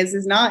attacking, as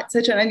is not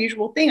such an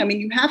unusual thing, I mean,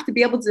 you have to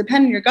be able to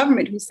depend on your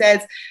government who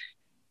says,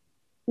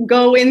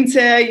 go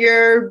into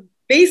your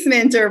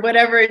basement or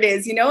whatever it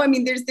is. I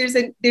mean,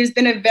 there's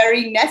been a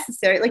very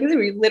necessary, like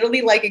we're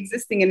literally like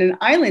existing in an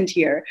island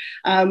here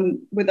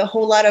with a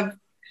whole lot of,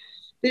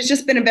 there's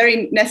just been a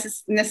very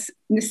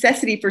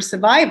necessity for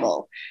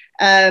survival.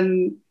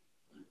 But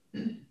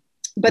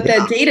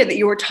the data that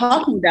you were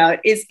talking about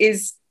is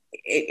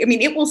I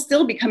mean, it will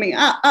still be coming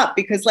up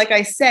because, like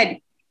I said,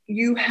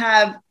 you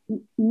have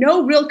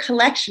no real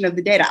collection of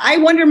the data. I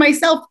wonder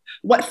myself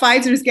what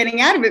Pfizer is getting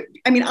out of it.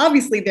 I mean,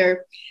 obviously, the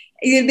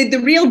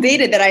real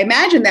data that I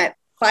imagine that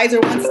Pfizer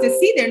wants to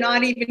see, they're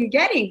not even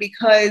getting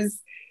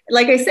because,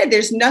 like I said,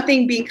 there's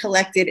nothing being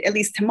collected, at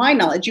least to my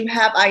knowledge.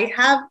 I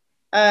have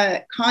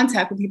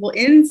contact with people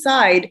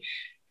inside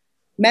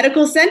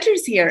medical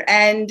centers here,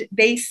 and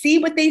they see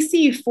what they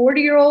see.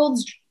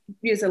 40-year-olds,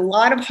 there's a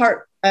lot of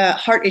heart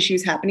heart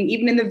issues happening.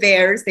 Even in the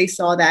VAERS, they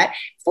saw that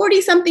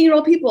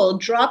 40-something-year-old people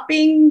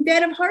dropping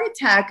dead of heart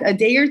attack a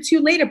day or two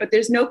later, but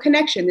there's no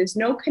connection. There's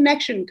no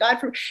connection. God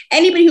forbid,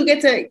 anybody who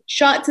gets a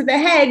shot to the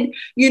head,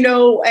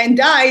 and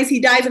dies, he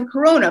dies of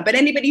corona. But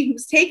anybody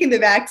who's taken the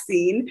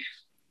vaccine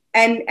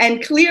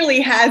and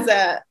clearly has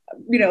a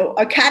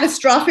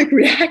catastrophic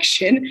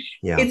reaction,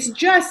 it's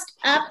just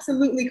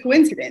absolutely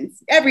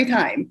coincidence every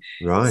time.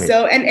 Right.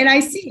 So, and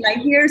I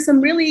hear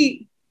some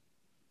really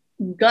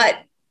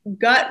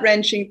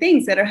gut-wrenching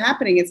things that are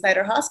happening inside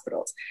our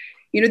hospitals.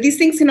 These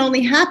things can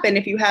only happen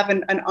if you have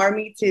an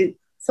army to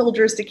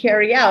soldiers to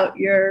carry out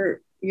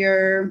your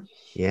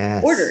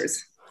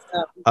orders.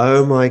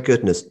 Oh my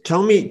goodness.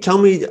 Tell me,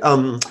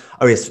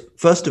 yes,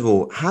 first of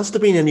all, has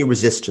there been any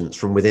resistance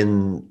from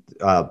within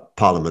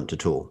Parliament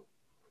at all?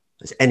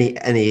 Is any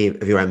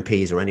of your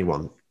MPs or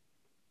anyone?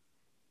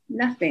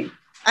 Nothing.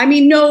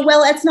 No,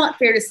 well, that's not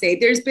fair to say.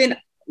 There's been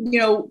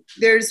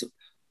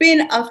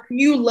a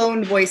few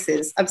lone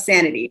voices of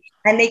sanity,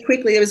 and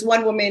there was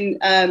one woman,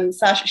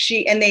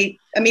 Sasha, and they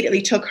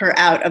immediately took her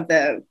out of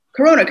the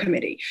Corona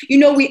Committee.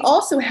 We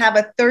also have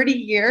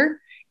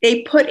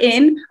they put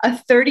in a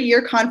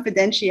 30-year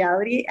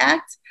confidentiality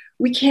act.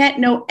 We can't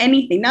know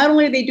anything. Not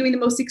only are they doing the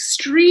most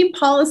extreme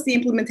policy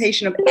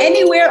implementation of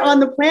anywhere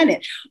on the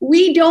planet,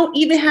 we don't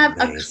even have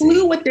a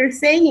clue what they're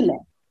saying in there.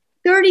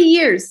 30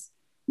 years,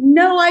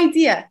 no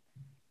idea.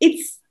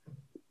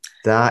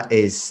 That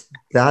is,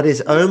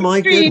 oh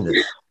my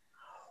goodness.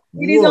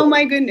 It is, oh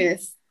my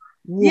goodness.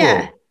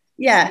 Whoa.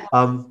 Yeah.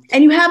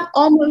 And you have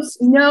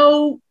almost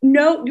no,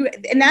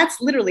 and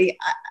that's literally,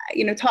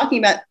 talking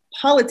about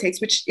politics,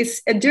 which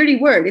is a dirty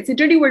word. It's a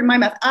dirty word in my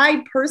mouth.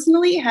 I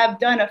personally have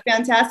done a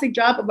fantastic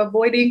job of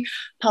avoiding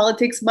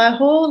politics my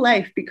whole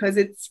life because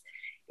it's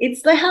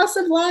the house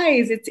of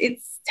lies.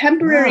 It's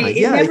temporary.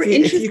 Yeah, it never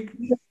interests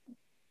me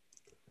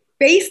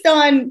based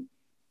on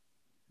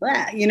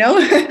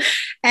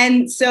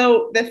and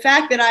so the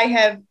fact that I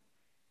have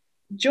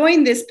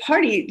joined this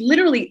party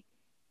literally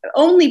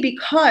only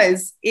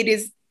because it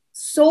is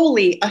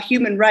solely a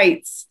human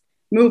rights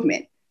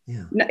movement.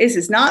 Yeah. This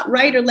is not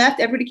right or left.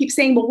 Everybody keeps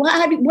saying, well,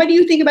 what do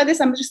you think about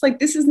this? I'm just like,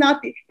 the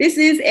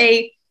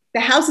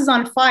house is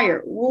on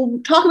fire. We'll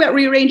talk about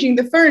rearranging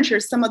the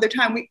furniture some other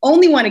time. We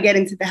only want to get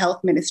into the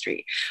health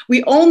ministry.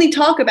 We only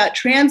talk about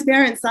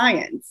transparent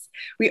science.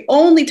 We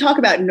only talk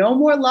about no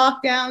more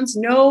lockdowns,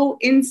 no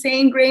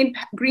insane green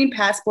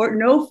passport,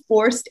 no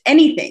forced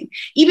anything.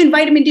 Even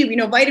vitamin D,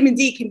 vitamin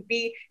D can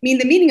mean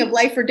the meaning of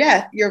life or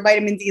death, your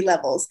vitamin D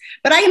levels.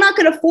 But I am not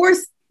going to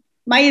force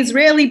my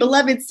Israeli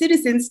beloved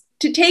citizens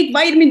to take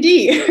vitamin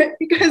D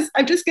because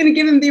I'm just going to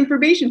give them the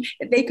information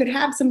that they could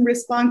have some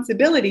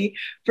responsibility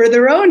for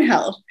their own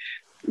health,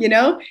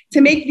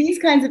 to make these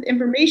kinds of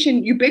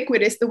information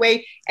ubiquitous the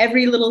way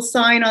every little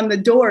sign on the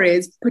door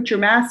is, put your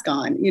mask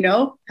on,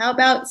 how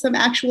about some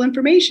actual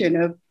information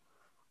of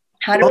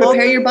how to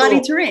prepare your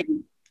body to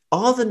ring?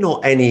 Are there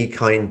not any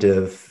kind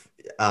of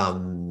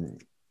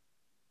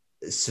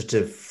sort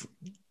of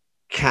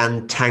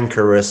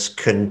cantankerous,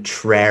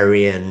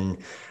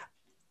 contrarian,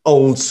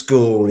 old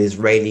school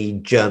Israeli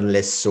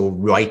journalists or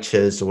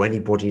writers or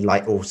anybody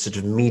or sort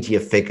of media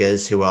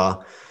figures who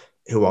are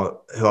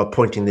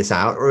pointing this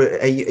out, or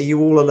are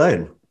you all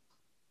alone?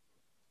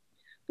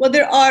 Well,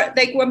 there are,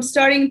 I'm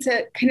starting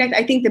to connect.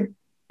 I think the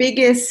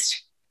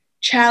biggest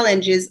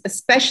challenge is,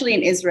 especially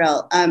in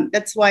Israel,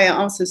 that's why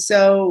I'm also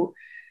so,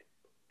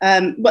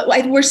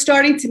 but we're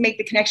starting to make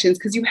the connections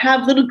because you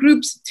have little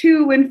groups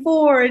 2 and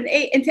 4 and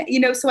 8 and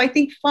 10, so I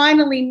think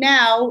finally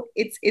now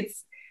it's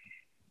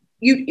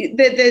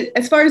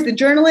as far as the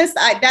journalists,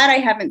 that I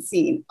haven't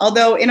seen.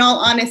 Although, in all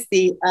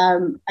honesty,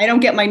 I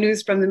don't get my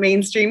news from the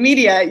mainstream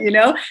media,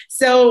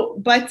 So,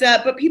 but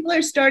people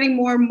are starting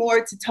more and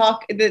more to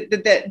talk.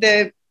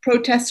 The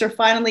protests are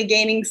finally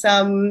gaining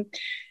some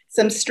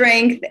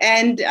strength,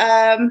 and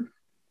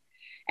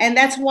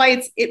that's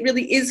why it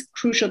really is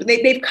crucial.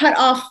 They've cut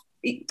off.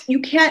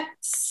 You can't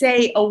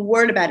say a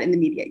word about it in the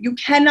media. You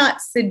cannot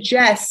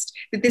suggest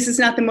that this is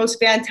not the most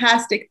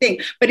fantastic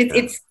thing, but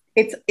it's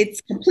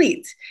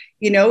complete.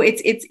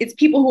 It's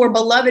people who are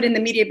beloved in the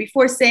media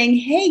before saying,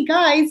 hey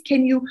guys,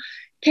 can you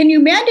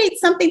mandate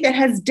something that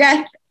has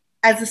death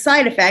as a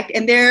side effect?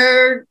 And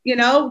they're,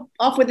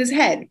 off with his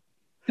head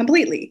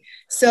completely.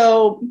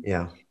 So,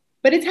 yeah,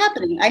 but it's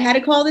happening. I had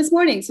a call this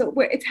morning. So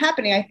it's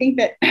happening. I think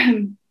that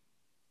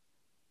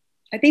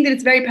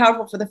it's very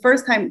powerful. For the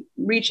first time,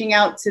 reaching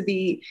out to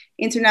the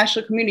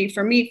international community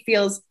for me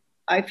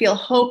I feel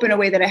hope in a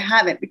way that I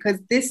haven't, because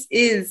this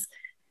is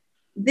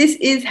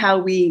how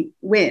we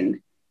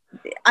win.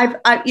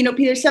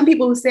 There's some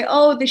people who say,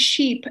 oh, the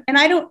sheep. And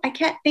I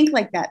can't think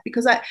like that,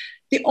 because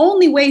the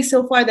only way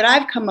so far that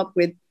I've come up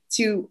with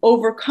to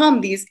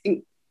overcome these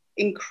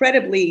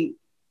incredibly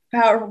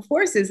powerful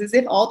forces is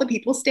if all the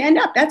people stand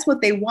up. That's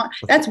what they want.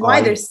 That's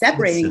why they're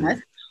separating us.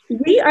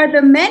 We are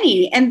the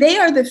many and they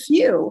are the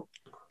few.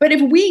 But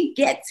if we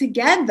get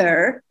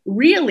together,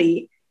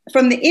 really,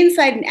 from the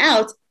inside and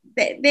out,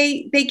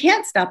 they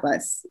can't stop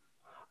us.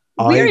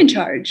 We're in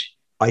charge.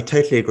 I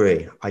totally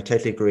agree. I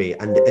totally agree.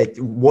 And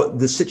what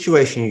the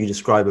situation you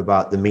describe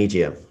about the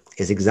media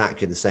is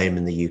exactly the same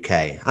in the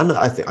UK, and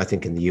I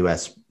think in the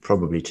US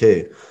probably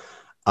too.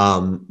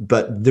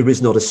 But there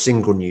is not a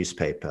single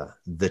newspaper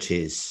that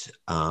is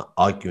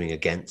arguing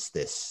against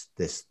this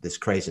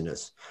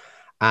craziness.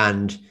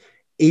 And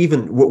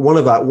even one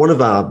of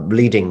our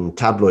leading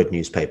tabloid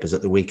newspapers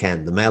at the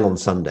weekend, the Mail on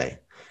Sunday,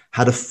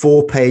 had a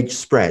 4-page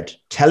spread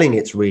telling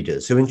its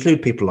readers, who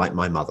include people like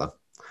my mother,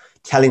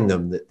 telling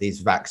them that these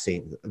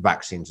vaccines,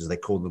 as they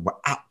call them, were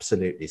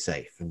absolutely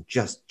safe, and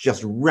just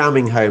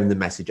ramming home the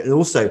message, and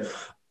also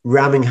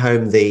ramming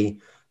home the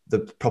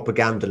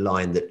propaganda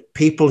line that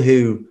people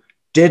who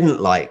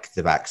didn't like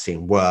the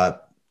vaccine were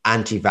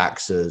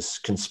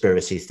anti-vaxxers,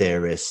 conspiracy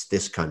theorists,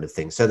 this kind of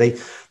thing. So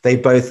they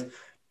both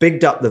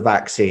bigged up the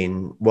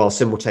vaccine while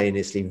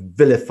simultaneously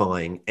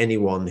vilifying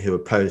anyone who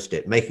opposed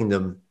it, making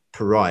them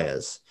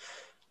pariahs.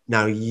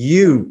 Now,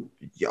 you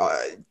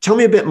tell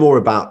me a bit more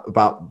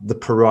about the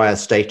pariah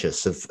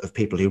status of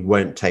people who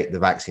won't take the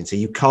vaccine. So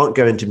you can't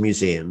go into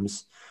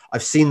museums.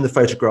 I've seen the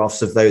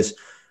photographs of those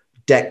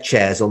deck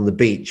chairs on the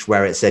beach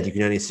where it said you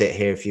can only sit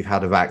here if you've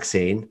had a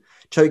vaccine.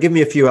 So give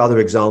me a few other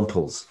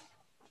examples.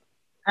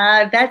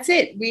 That's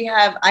it.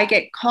 I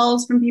get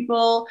calls from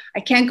people.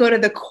 I can't go to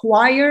the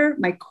choir,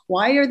 my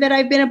choir that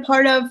I've been a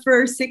part of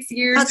for 6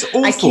 years. That's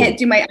awful.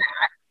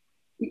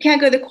 You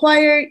can't go to the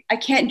choir. I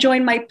can't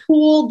join my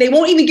pool. They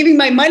won't even give me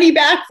my money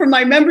back for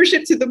my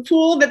membership to the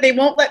pool that they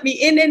won't let me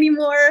in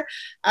anymore.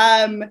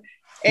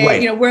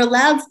 Wait, we're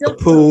allowed still. A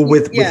pool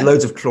with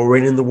loads of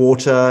chlorine in the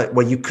water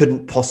where you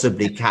couldn't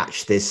possibly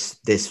catch this.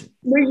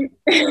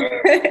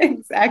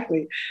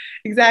 Exactly.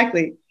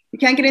 You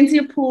can't get into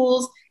your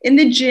pools, in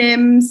the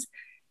gyms.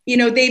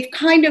 They've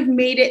kind of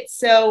made it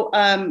so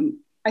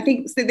I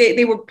think so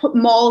they were put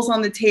malls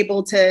on the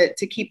table to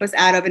keep us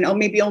out of, and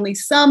maybe only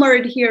some are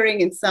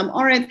adhering and some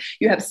aren't.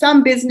 You have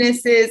some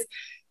businesses.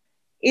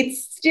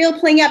 It's still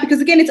playing out because,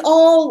 again, it's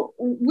all,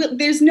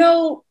 there's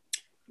no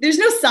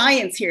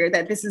science here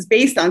that this is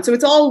based on. So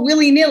it's all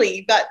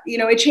willy-nilly, but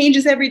it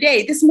changes every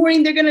day. This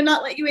morning, they're going to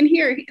not let you in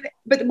here.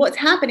 But what's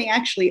happening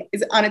actually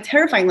is on a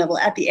terrifying level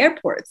at the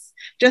airports.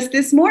 Just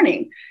this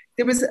morning,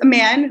 there was a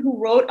man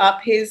who wrote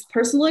up his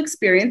personal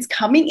experience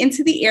coming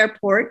into the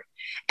airport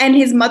and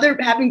his mother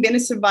having been a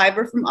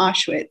survivor from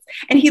Auschwitz.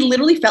 And he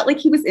literally felt like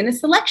he was in a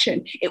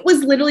selection. It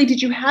was literally,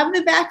 did you have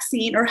the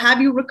vaccine or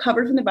have you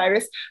recovered from the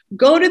virus?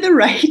 Go to the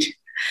right.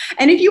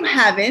 And if you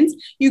haven't,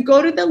 you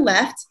go to the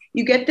left,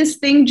 you get this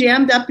thing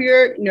jammed up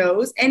your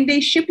nose, and they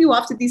ship you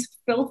off to these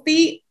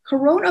filthy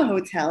Corona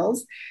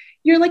hotels.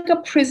 You're like a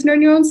prisoner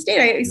in your own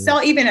state. I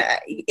saw even,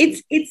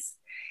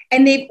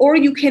 or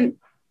you can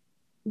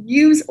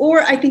use,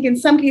 or I think in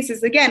some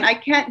cases, again, I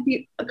can't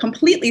be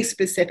completely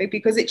specific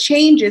because it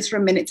changes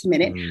from minute to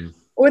minute,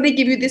 or they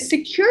give you this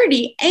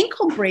security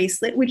ankle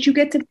bracelet, which you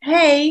get to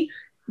pay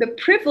the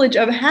privilege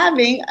of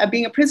having,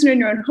 being a prisoner in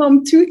your own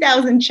home,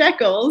 2,000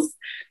 shekels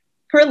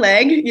per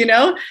leg,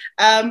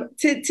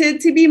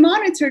 to be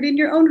monitored in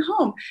your own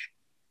home.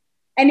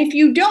 And if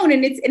you don't,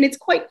 and it's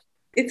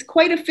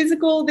quite a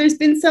physical, there's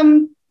been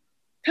some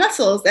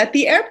tussles at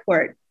the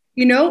airport,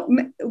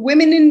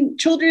 women and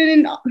children,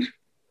 and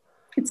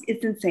it's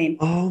insane.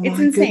 Oh my it's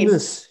insane.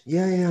 Goodness.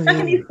 Yeah. Stuck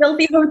in these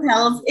filthy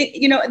hotels.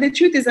 The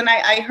truth is, and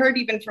I heard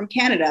even from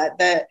Canada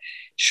that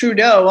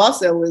Trudeau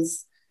also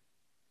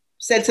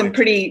said some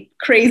pretty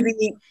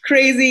crazy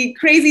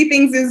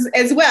things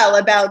as well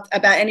about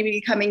anybody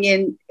coming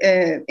in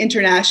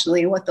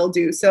internationally and what they'll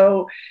do.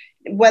 So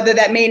whether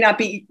that may not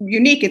be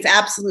unique, it's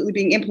absolutely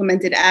being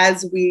implemented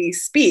as we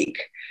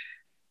speak.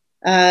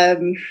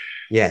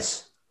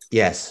 Yes.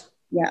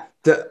 Yeah.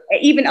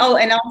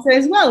 And also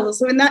as well.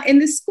 So in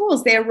the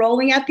schools, they're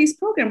rolling out these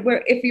programs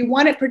where if you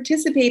want to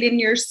participate in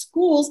your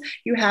schools,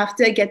 you have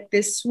to get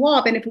this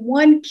swab. And if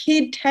one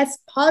kid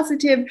tests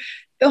positive,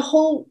 the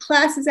whole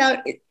class is out.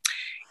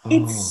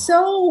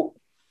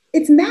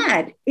 It's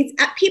mad. It's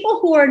people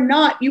who are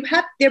not,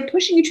 they're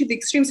pushing you to the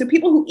extreme. So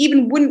people who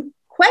even wouldn't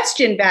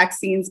question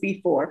vaccines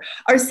before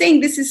are saying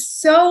this is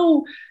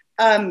so,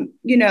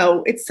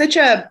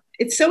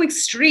 it's so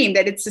extreme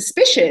that it's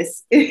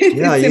suspicious.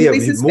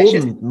 It's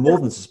suspicious. More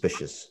than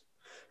suspicious.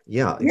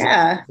 Yeah.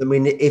 Yeah. I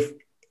mean, if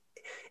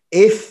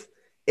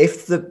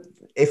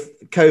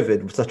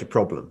COVID was such a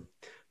problem,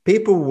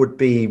 people would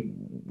be,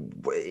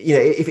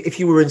 if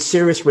you were in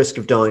serious risk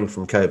of dying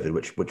from COVID,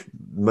 which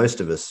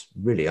most of us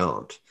really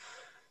aren't,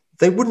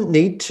 they wouldn't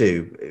need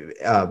to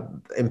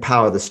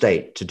empower the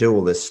state to do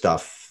all this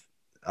stuff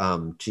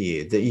to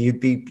you. That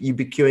you'd be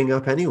queuing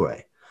up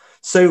anyway.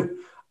 So,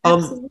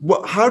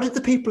 how did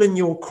the people in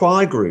your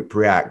choir group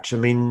react? I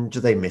mean, do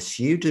they miss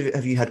you?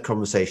 Have you had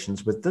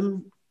conversations with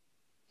them?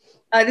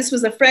 This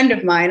was a friend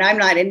of mine. I'm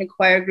not in a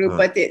choir group,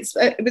 but it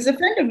was a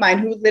friend of mine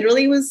who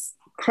literally was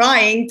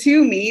crying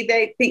to me.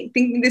 They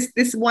thinking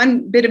this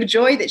one bit of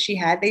joy that she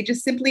had. They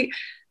just simply,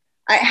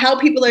 how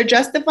people are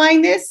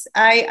justifying this.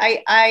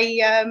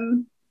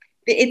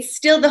 it's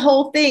still the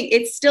whole thing.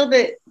 It's still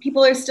the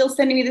people are still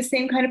sending me the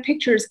same kind of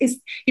pictures. Is,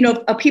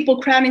 of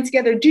people crowding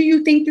together. Do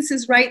you think this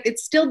is right?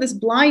 It's still this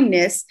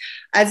blindness,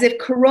 as if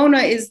Corona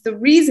is the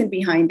reason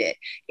behind it.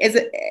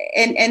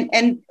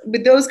 And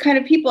with those kind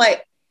of people,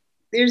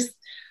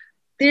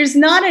 there's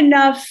not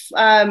enough.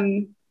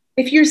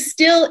 If you're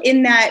still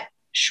in that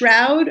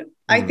shroud,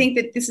 I think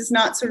that this is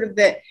not sort of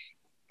the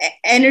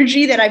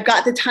energy that I've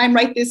got the time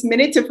right this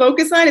minute to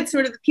focus on. It's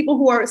sort of the people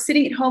who are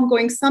sitting at home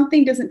going,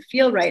 something doesn't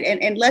feel right.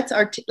 And let's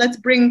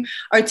bring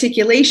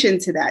articulation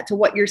to that, to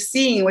what you're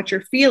seeing, what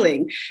you're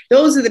feeling.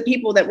 Those are the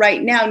people that right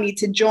now need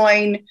to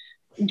join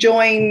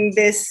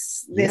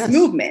this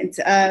movement.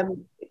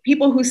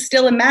 People who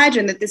still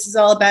imagine that this is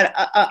all about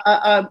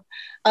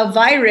a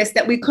virus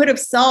that we could have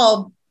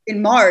solved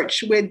in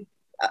March with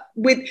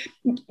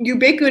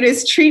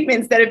ubiquitous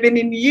treatments that have been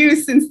in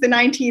use since the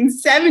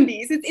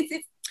 1970s.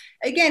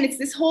 It's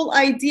this whole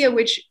idea,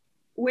 which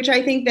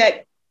I think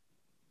that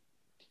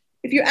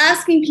if you're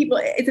asking people,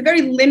 it's a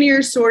very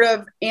linear sort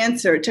of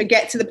answer to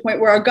get to the point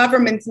where our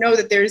governments know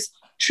that there's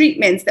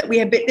treatments that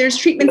there's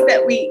treatments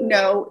that we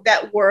know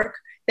that work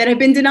that have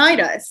been denied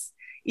us,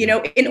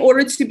 in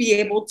order to be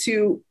able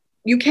to,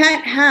 you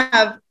can't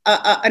have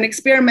an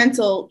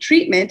experimental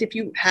treatment if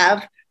you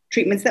have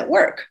treatments that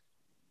work.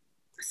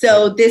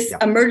 So this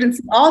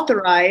emergency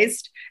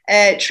authorized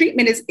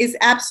treatment is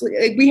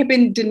absolutely, we have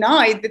been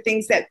denied the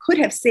things that could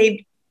have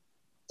saved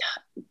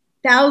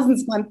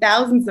thousands upon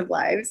thousands of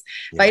lives.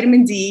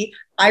 Vitamin D,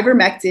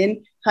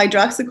 ivermectin,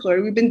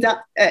 hydroxychloroquine.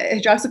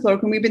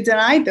 We've been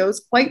denied those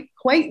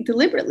quite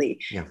deliberately.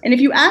 And if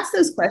you ask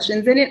those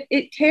questions, then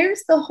it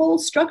tears the whole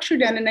structure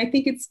down. And I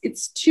think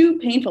it's too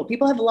painful.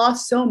 People have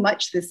lost so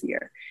much this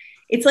year.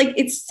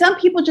 It's some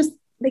people just,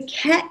 they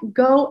can't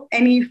go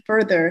any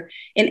further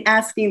in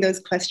asking those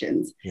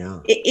questions.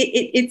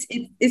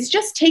 It's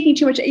just taking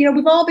too much.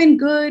 We've all been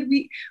good.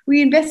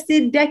 We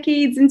invested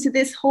decades into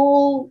this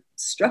whole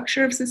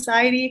structure of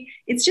society.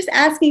 It's just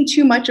asking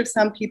too much of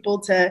some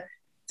people to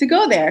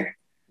go there.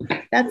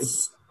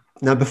 That's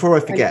now. Before I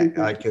forget,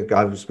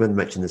 I was going to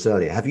mention this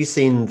earlier. Have you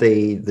seen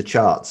the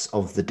charts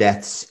of the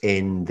deaths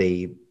in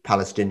the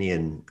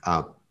Palestinian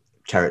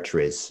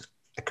territories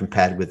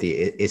compared with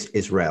the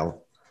Israel?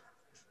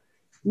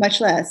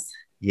 Much less.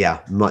 Yeah,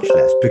 much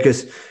less,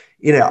 because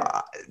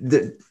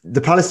the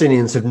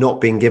Palestinians have not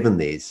been given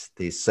these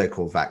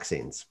so-called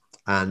vaccines,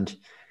 and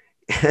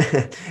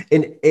if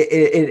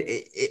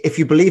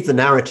you believe the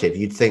narrative,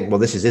 you'd think, well,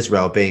 this is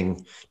Israel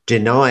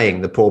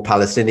denying the poor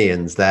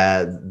Palestinians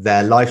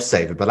their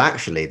lifesaver. But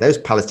actually, those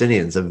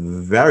Palestinians are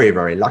very,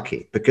 very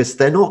lucky, because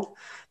they're not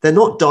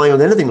dying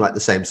on anything like the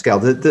same scale.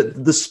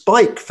 The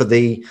spike for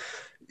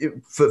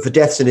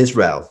deaths in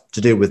Israel to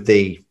do with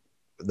the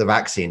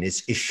vaccine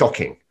is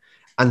shocking.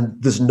 And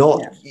there's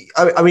not,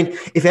 I mean,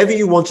 if ever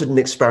you wanted an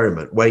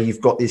experiment where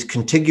you've got these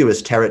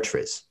contiguous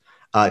territories,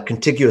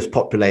 contiguous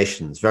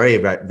populations, very,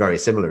 very, very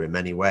similar in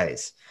many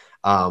ways,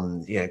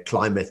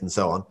 climate and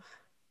so on,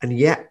 and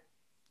yet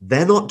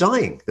they're not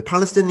dying. The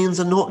Palestinians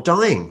are not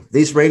dying.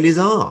 The Israelis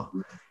are.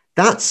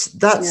 That's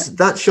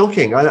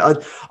shocking.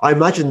 I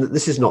imagine that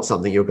this is not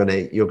something you're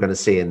gonna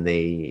see in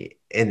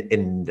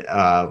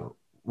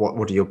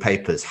what are your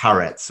papers,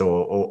 Haaretz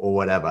or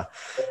whatever.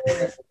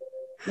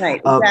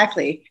 Right.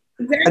 Exactly.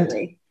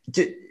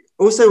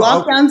 Also,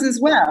 lockdowns as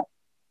well.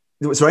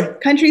 Sorry?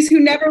 Countries who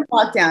never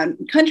locked down,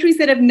 countries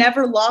that have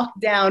never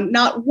locked down,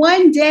 not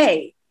one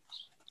day.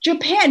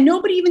 Japan,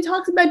 nobody even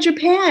talks about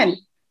Japan,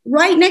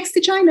 right next to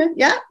China.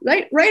 Yeah,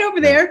 right over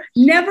there.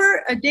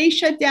 Never a day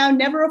shut down,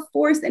 never a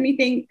forced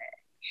anything.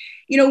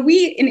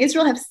 We in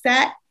Israel have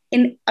sat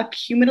in a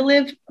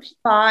cumulative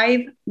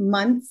 5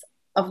 months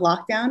of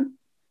lockdown.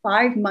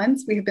 5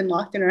 months we have been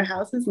locked in our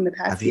houses in the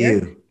past year.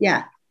 Have you?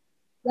 Yeah.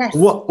 Yes.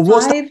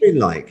 What's that been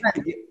like?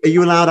 Are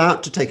you allowed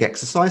out to take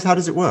exercise? How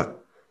does it work?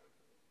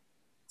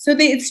 So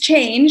it's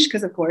changed,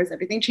 because of course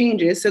everything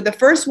changes. So the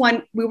first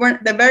one,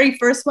 the very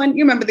first one,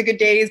 you remember the good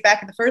days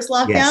back at the first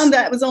lockdown? Yes.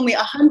 That was only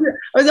 100. It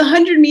was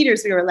 100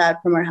 meters we were allowed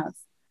from our house.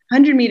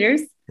 100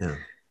 meters. Yeah.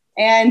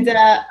 And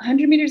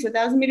 100 meters,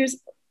 1,000 meters.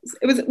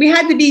 We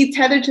had to be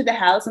tethered to the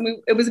house, and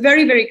it was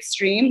very, very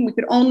extreme. We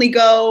could only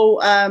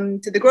go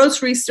to the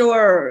grocery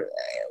store.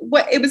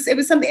 It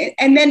was something,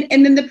 and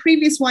then the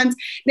previous ones,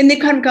 then they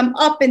kind of come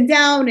up and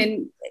down,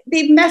 and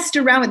they've messed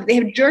around with it. They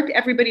have jerked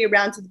everybody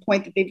around to the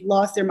point that they've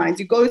lost their minds.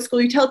 You go to school,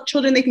 you tell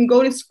children they can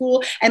go to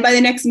school, and by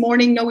the next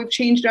morning, no, we've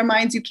changed our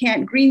minds. You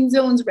can't. Green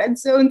zones, red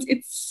zones.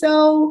 We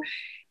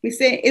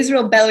say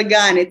Israel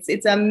Belagan.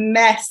 It's a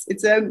mess.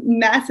 It's a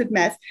massive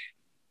mess.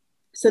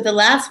 So the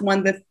last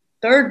one, the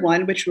third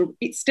one, which we're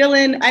still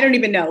in, I don't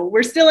even know.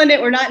 We're still in it.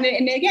 We're not in it.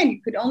 And again,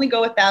 you could only go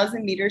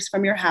 1,000 meters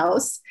from your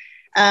house.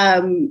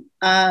 And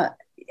then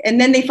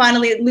they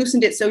finally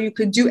loosened it so you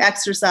could do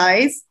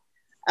exercise.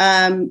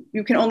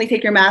 You can only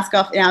take your mask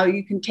off now.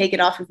 You can take it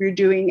off if you're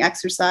doing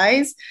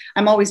exercise.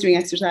 I'm always doing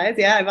exercise.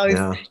 Yeah, I've always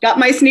got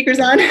my sneakers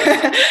on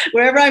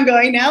wherever I'm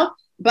going now.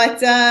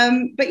 But yeah,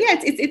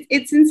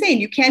 it's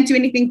insane. You can't do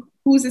anything.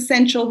 Who's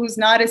essential? Who's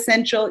not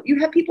essential? You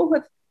have people who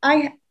have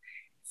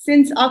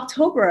since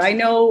October. I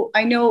know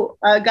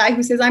a guy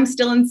who says I'm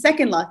still in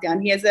second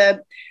lockdown. He has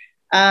a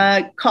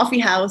coffee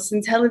house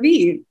in Tel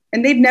Aviv,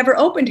 and they've never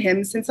opened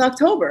him since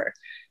October.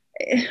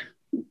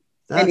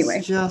 That's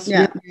Anyway, just,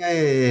 yeah.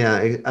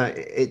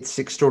 It's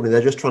extraordinary.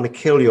 They're just trying to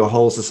kill your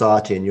whole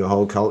society and your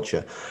whole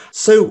culture.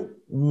 So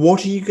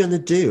what are you going to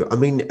do? I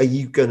mean,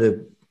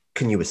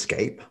 can you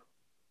escape?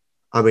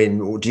 I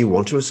mean, do you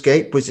want to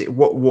escape?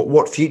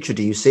 What future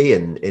do you see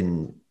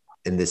in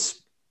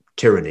this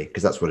tyranny?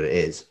 Because that's what it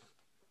is.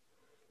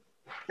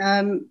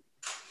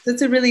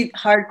 That's a really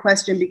hard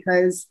question,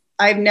 because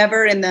I've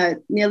never, in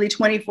the nearly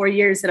 24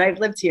 years that I've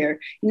lived here,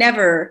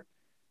 never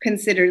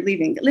considered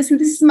leaving. Listen,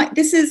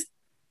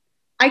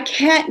 I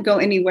can't go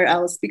anywhere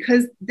else,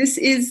 because this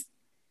is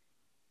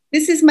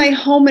my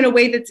home in a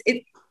way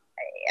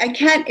I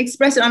can't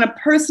express it on a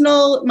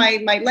personal,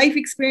 my life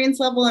experience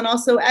level. And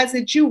also as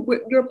a Jew,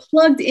 you're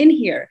plugged in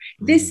here.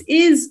 Mm-hmm. This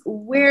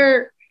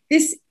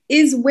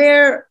is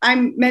where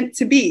I'm meant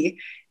to be.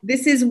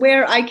 This is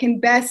where I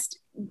can best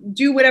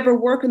do whatever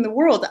work in the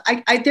world.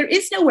 There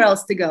is nowhere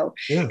else to go.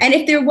 Yeah. And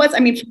if there was, I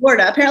mean,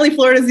 apparently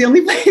Florida is the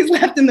only place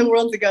left in the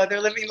world to go.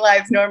 They're living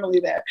lives normally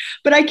there,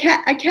 but I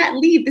can't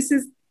leave. This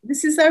is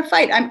our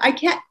fight. I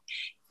can't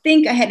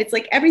think ahead. It's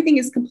like everything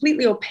is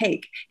completely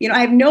opaque. I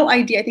have no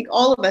idea. I think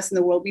all of us in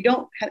the world, we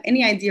don't have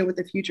any idea what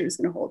the future is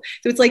going to hold.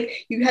 So it's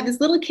like you have this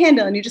little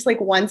candle and you just like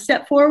one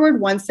step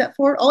forward.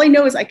 All I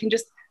know is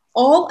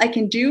all I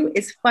can do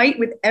is fight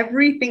with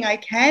everything I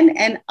can,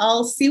 and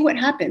I'll see what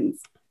happens.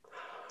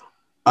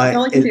 That's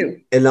all I can do.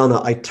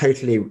 Illana, I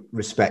totally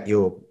respect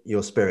your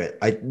spirit.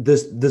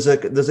 There's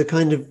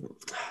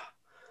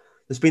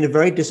been a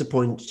very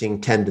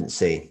disappointing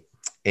tendency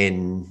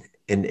in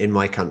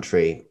my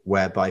country,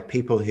 whereby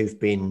people who've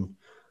been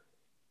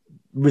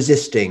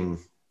resisting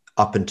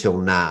up until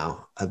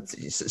now,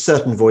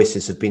 certain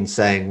voices have been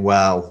saying,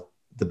 well,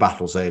 the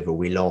battle's over,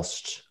 we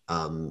lost,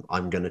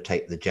 I'm going to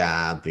take the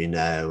jab,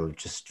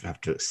 just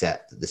have to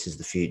accept that this is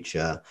the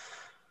future.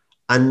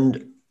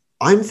 And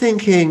I'm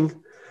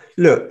thinking,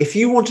 look, if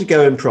you want to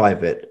go in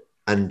private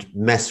and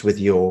mess with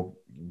your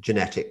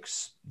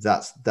genetics,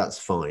 that's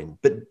fine,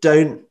 but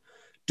don't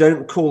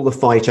call the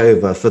fight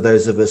over for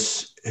those of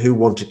us who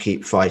want to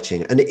keep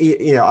fighting. And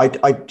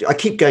I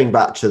keep going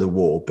back to the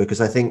war,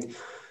 because I think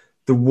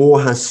the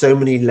war has so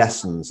many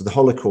lessons. The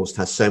Holocaust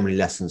has so many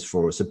lessons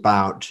for us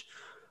about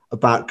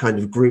kind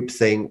of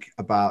groupthink,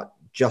 about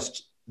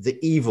just the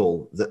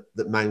evil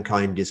that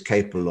mankind is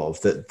capable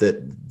of,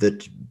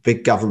 that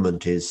big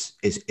government is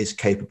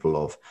capable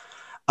of.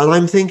 And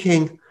I'm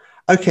thinking,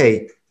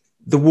 okay,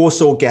 the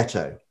Warsaw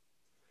Ghetto,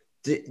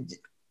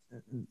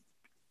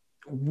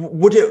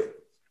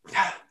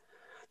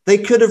 they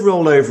could have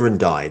rolled over and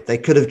died. They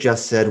could have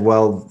just said,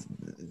 well,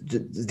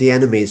 the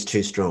enemy is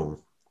too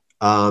strong.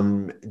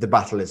 The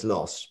battle is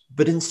lost.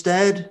 But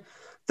instead,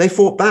 they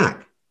fought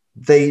back.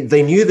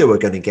 They knew they were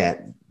going to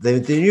get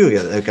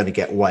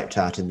wiped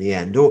out in the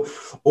end. Or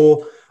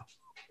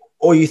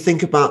you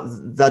think about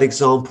that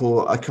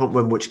example, I can't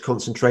remember which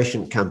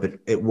concentration camp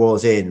it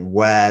was in,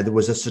 where there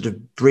was a sort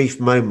of brief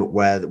moment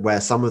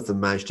where some of them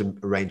managed to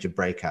arrange a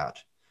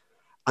breakout.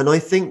 And I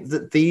think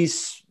that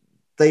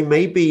they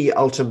may be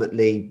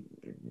ultimately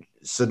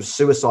sort of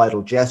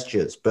suicidal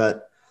gestures,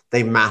 but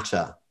they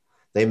matter.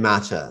 They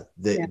matter.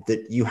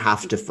 That you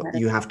have to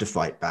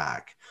fight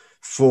back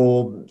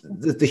for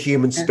the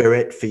human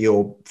spirit, for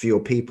your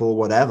people,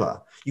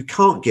 whatever. You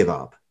can't give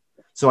up.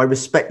 So I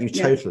respect you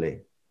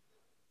totally.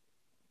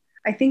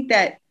 I think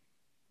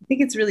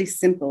it's really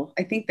simple.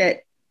 I think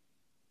that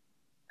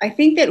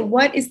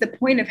what is the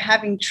point of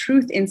having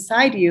truth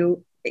inside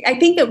you? I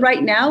think that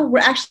right now we're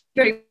actually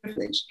very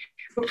privileged.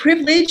 We're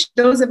privileged,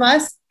 those of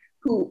us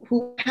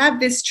who have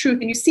this truth,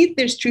 and you see that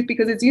there's truth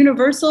because it's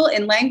universal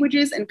in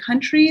languages and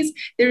countries.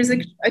 There's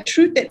a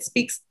truth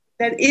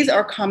that is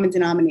our common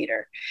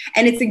denominator,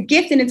 and it's a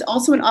gift and it's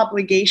also an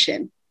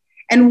obligation.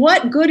 And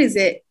what good is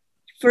it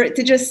for it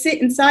to just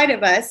sit inside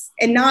of us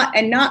and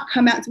not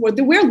come out to word?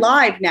 We're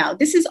live now.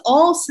 This is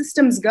all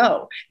systems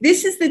go.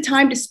 This is the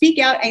time to speak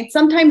out and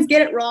sometimes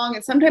get it wrong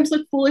and sometimes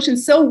look foolish. And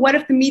so what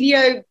if the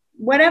media,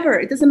 whatever,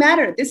 it doesn't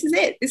matter. This is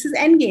it. This is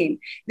endgame.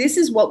 This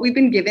is what we've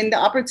been given the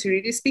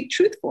opportunity to speak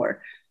truth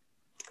for.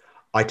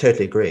 I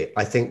totally agree.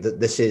 I think that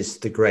this is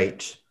the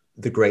great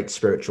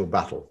spiritual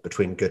battle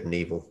between good and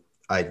evil.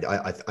 I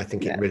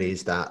think it really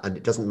is that. And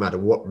it doesn't matter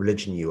what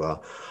religion you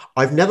are.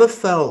 I've never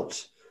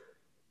felt,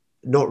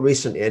 not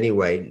recently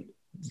anyway,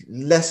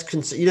 less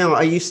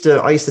I used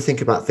to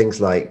think about things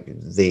like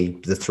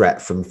the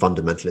threat from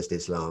fundamentalist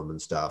Islam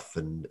and stuff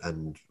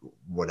and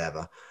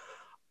whatever.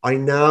 I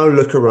now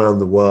look around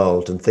the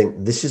world and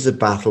think this is a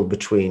battle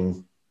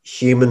between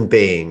human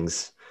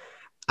beings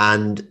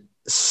and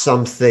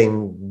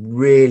something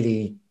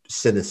really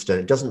sinister.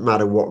 It doesn't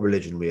matter what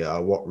religion we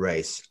are, what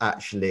race.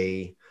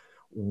 Actually,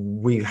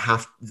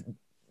 the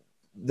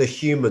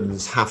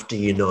humans have to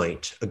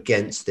unite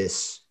against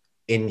this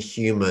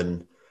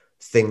inhuman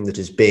thing that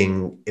is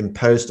being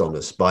imposed on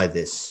us by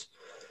this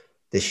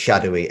this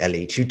shadowy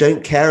elite who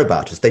don't care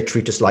about us. They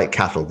treat us like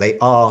cattle. They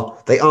are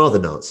the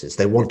Nazis.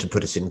 They want to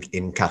put us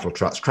in cattle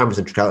trucks, cram us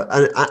into cattle,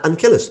 and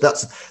kill us.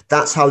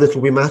 That's how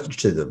little we matter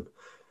to them.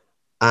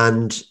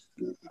 And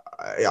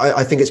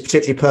I think it's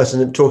particularly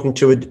pertinent talking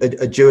to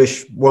a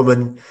Jewish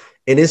woman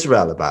in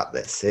Israel about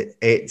this.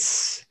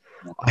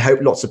 I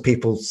hope lots of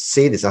people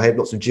see this. I hope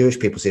lots of Jewish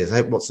people see this. I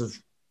hope lots of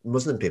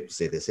Muslim people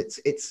see this.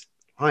 It's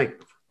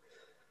like,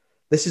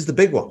 this is the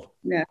big one.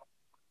 Yeah,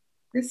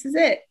 this is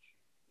it.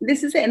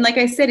 This is it. And like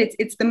I said,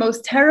 it's the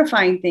most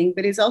terrifying thing,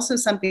 but it's also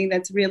something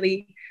that's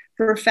really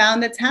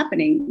profound that's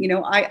happening. You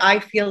know, I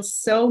feel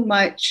so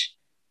much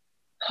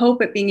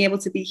hope at being able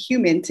to be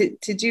human,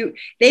 to do.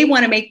 They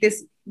want to make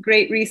this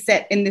great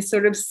reset in this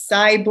sort of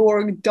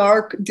cyborg,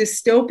 dark,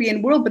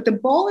 dystopian world, but the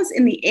ball is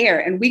in the air,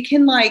 and we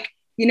can, like,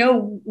 you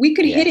know, we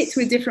could hit it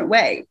to a different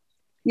way.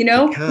 You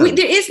know,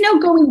 there is no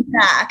going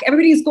back.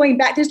 Everybody's going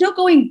back. There's no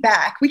going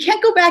back. We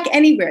can't go back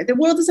anywhere. The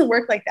world doesn't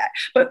work like that.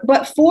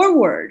 But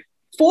forward,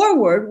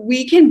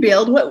 we can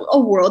build a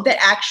world that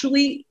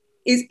actually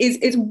is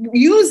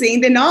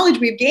using the knowledge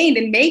we've gained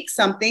and make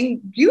something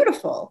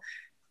beautiful.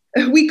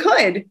 We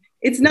could.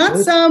 It's not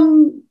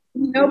some,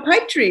 you know,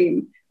 pipe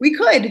dream. We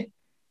could.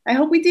 I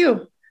hope we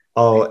do.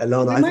 Oh,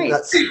 Illana,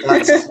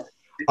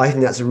 I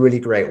think that's a really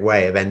great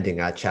way of ending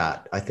our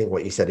chat. I think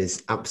what you said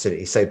is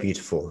absolutely so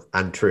beautiful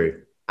and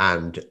true.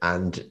 And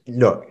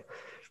look,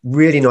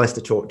 really nice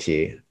to talk to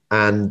you.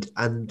 And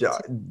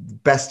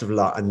best of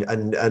luck.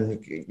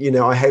 And you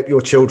know, I hope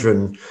your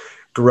children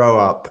grow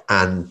up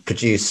and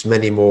produce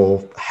many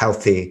more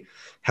healthy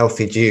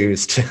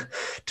Jews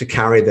to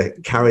carry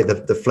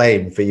the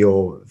flame for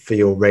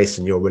your race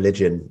and your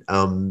religion.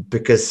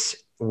 Because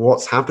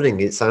what's happening,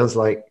 it sounds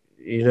like,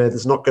 you know,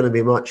 there's not going to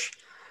be much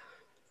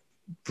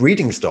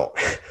breeding stock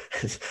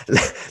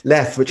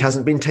left, which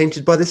hasn't been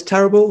tainted by this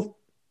terrible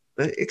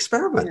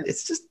experiment. Yeah.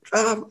 It's just,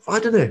 I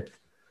don't know.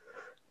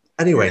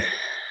 Anyway,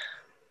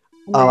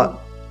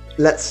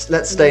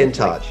 let's stay in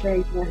touch.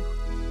 Great, yeah.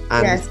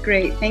 Yes,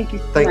 great. Thank you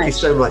so much. Thank you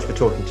so much for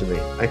talking to me.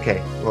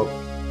 Okay, well,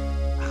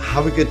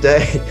 have a good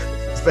day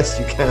as best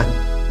you can.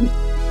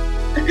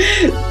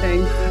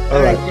 Thanks.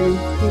 All right. James.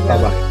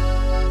 Bye-bye.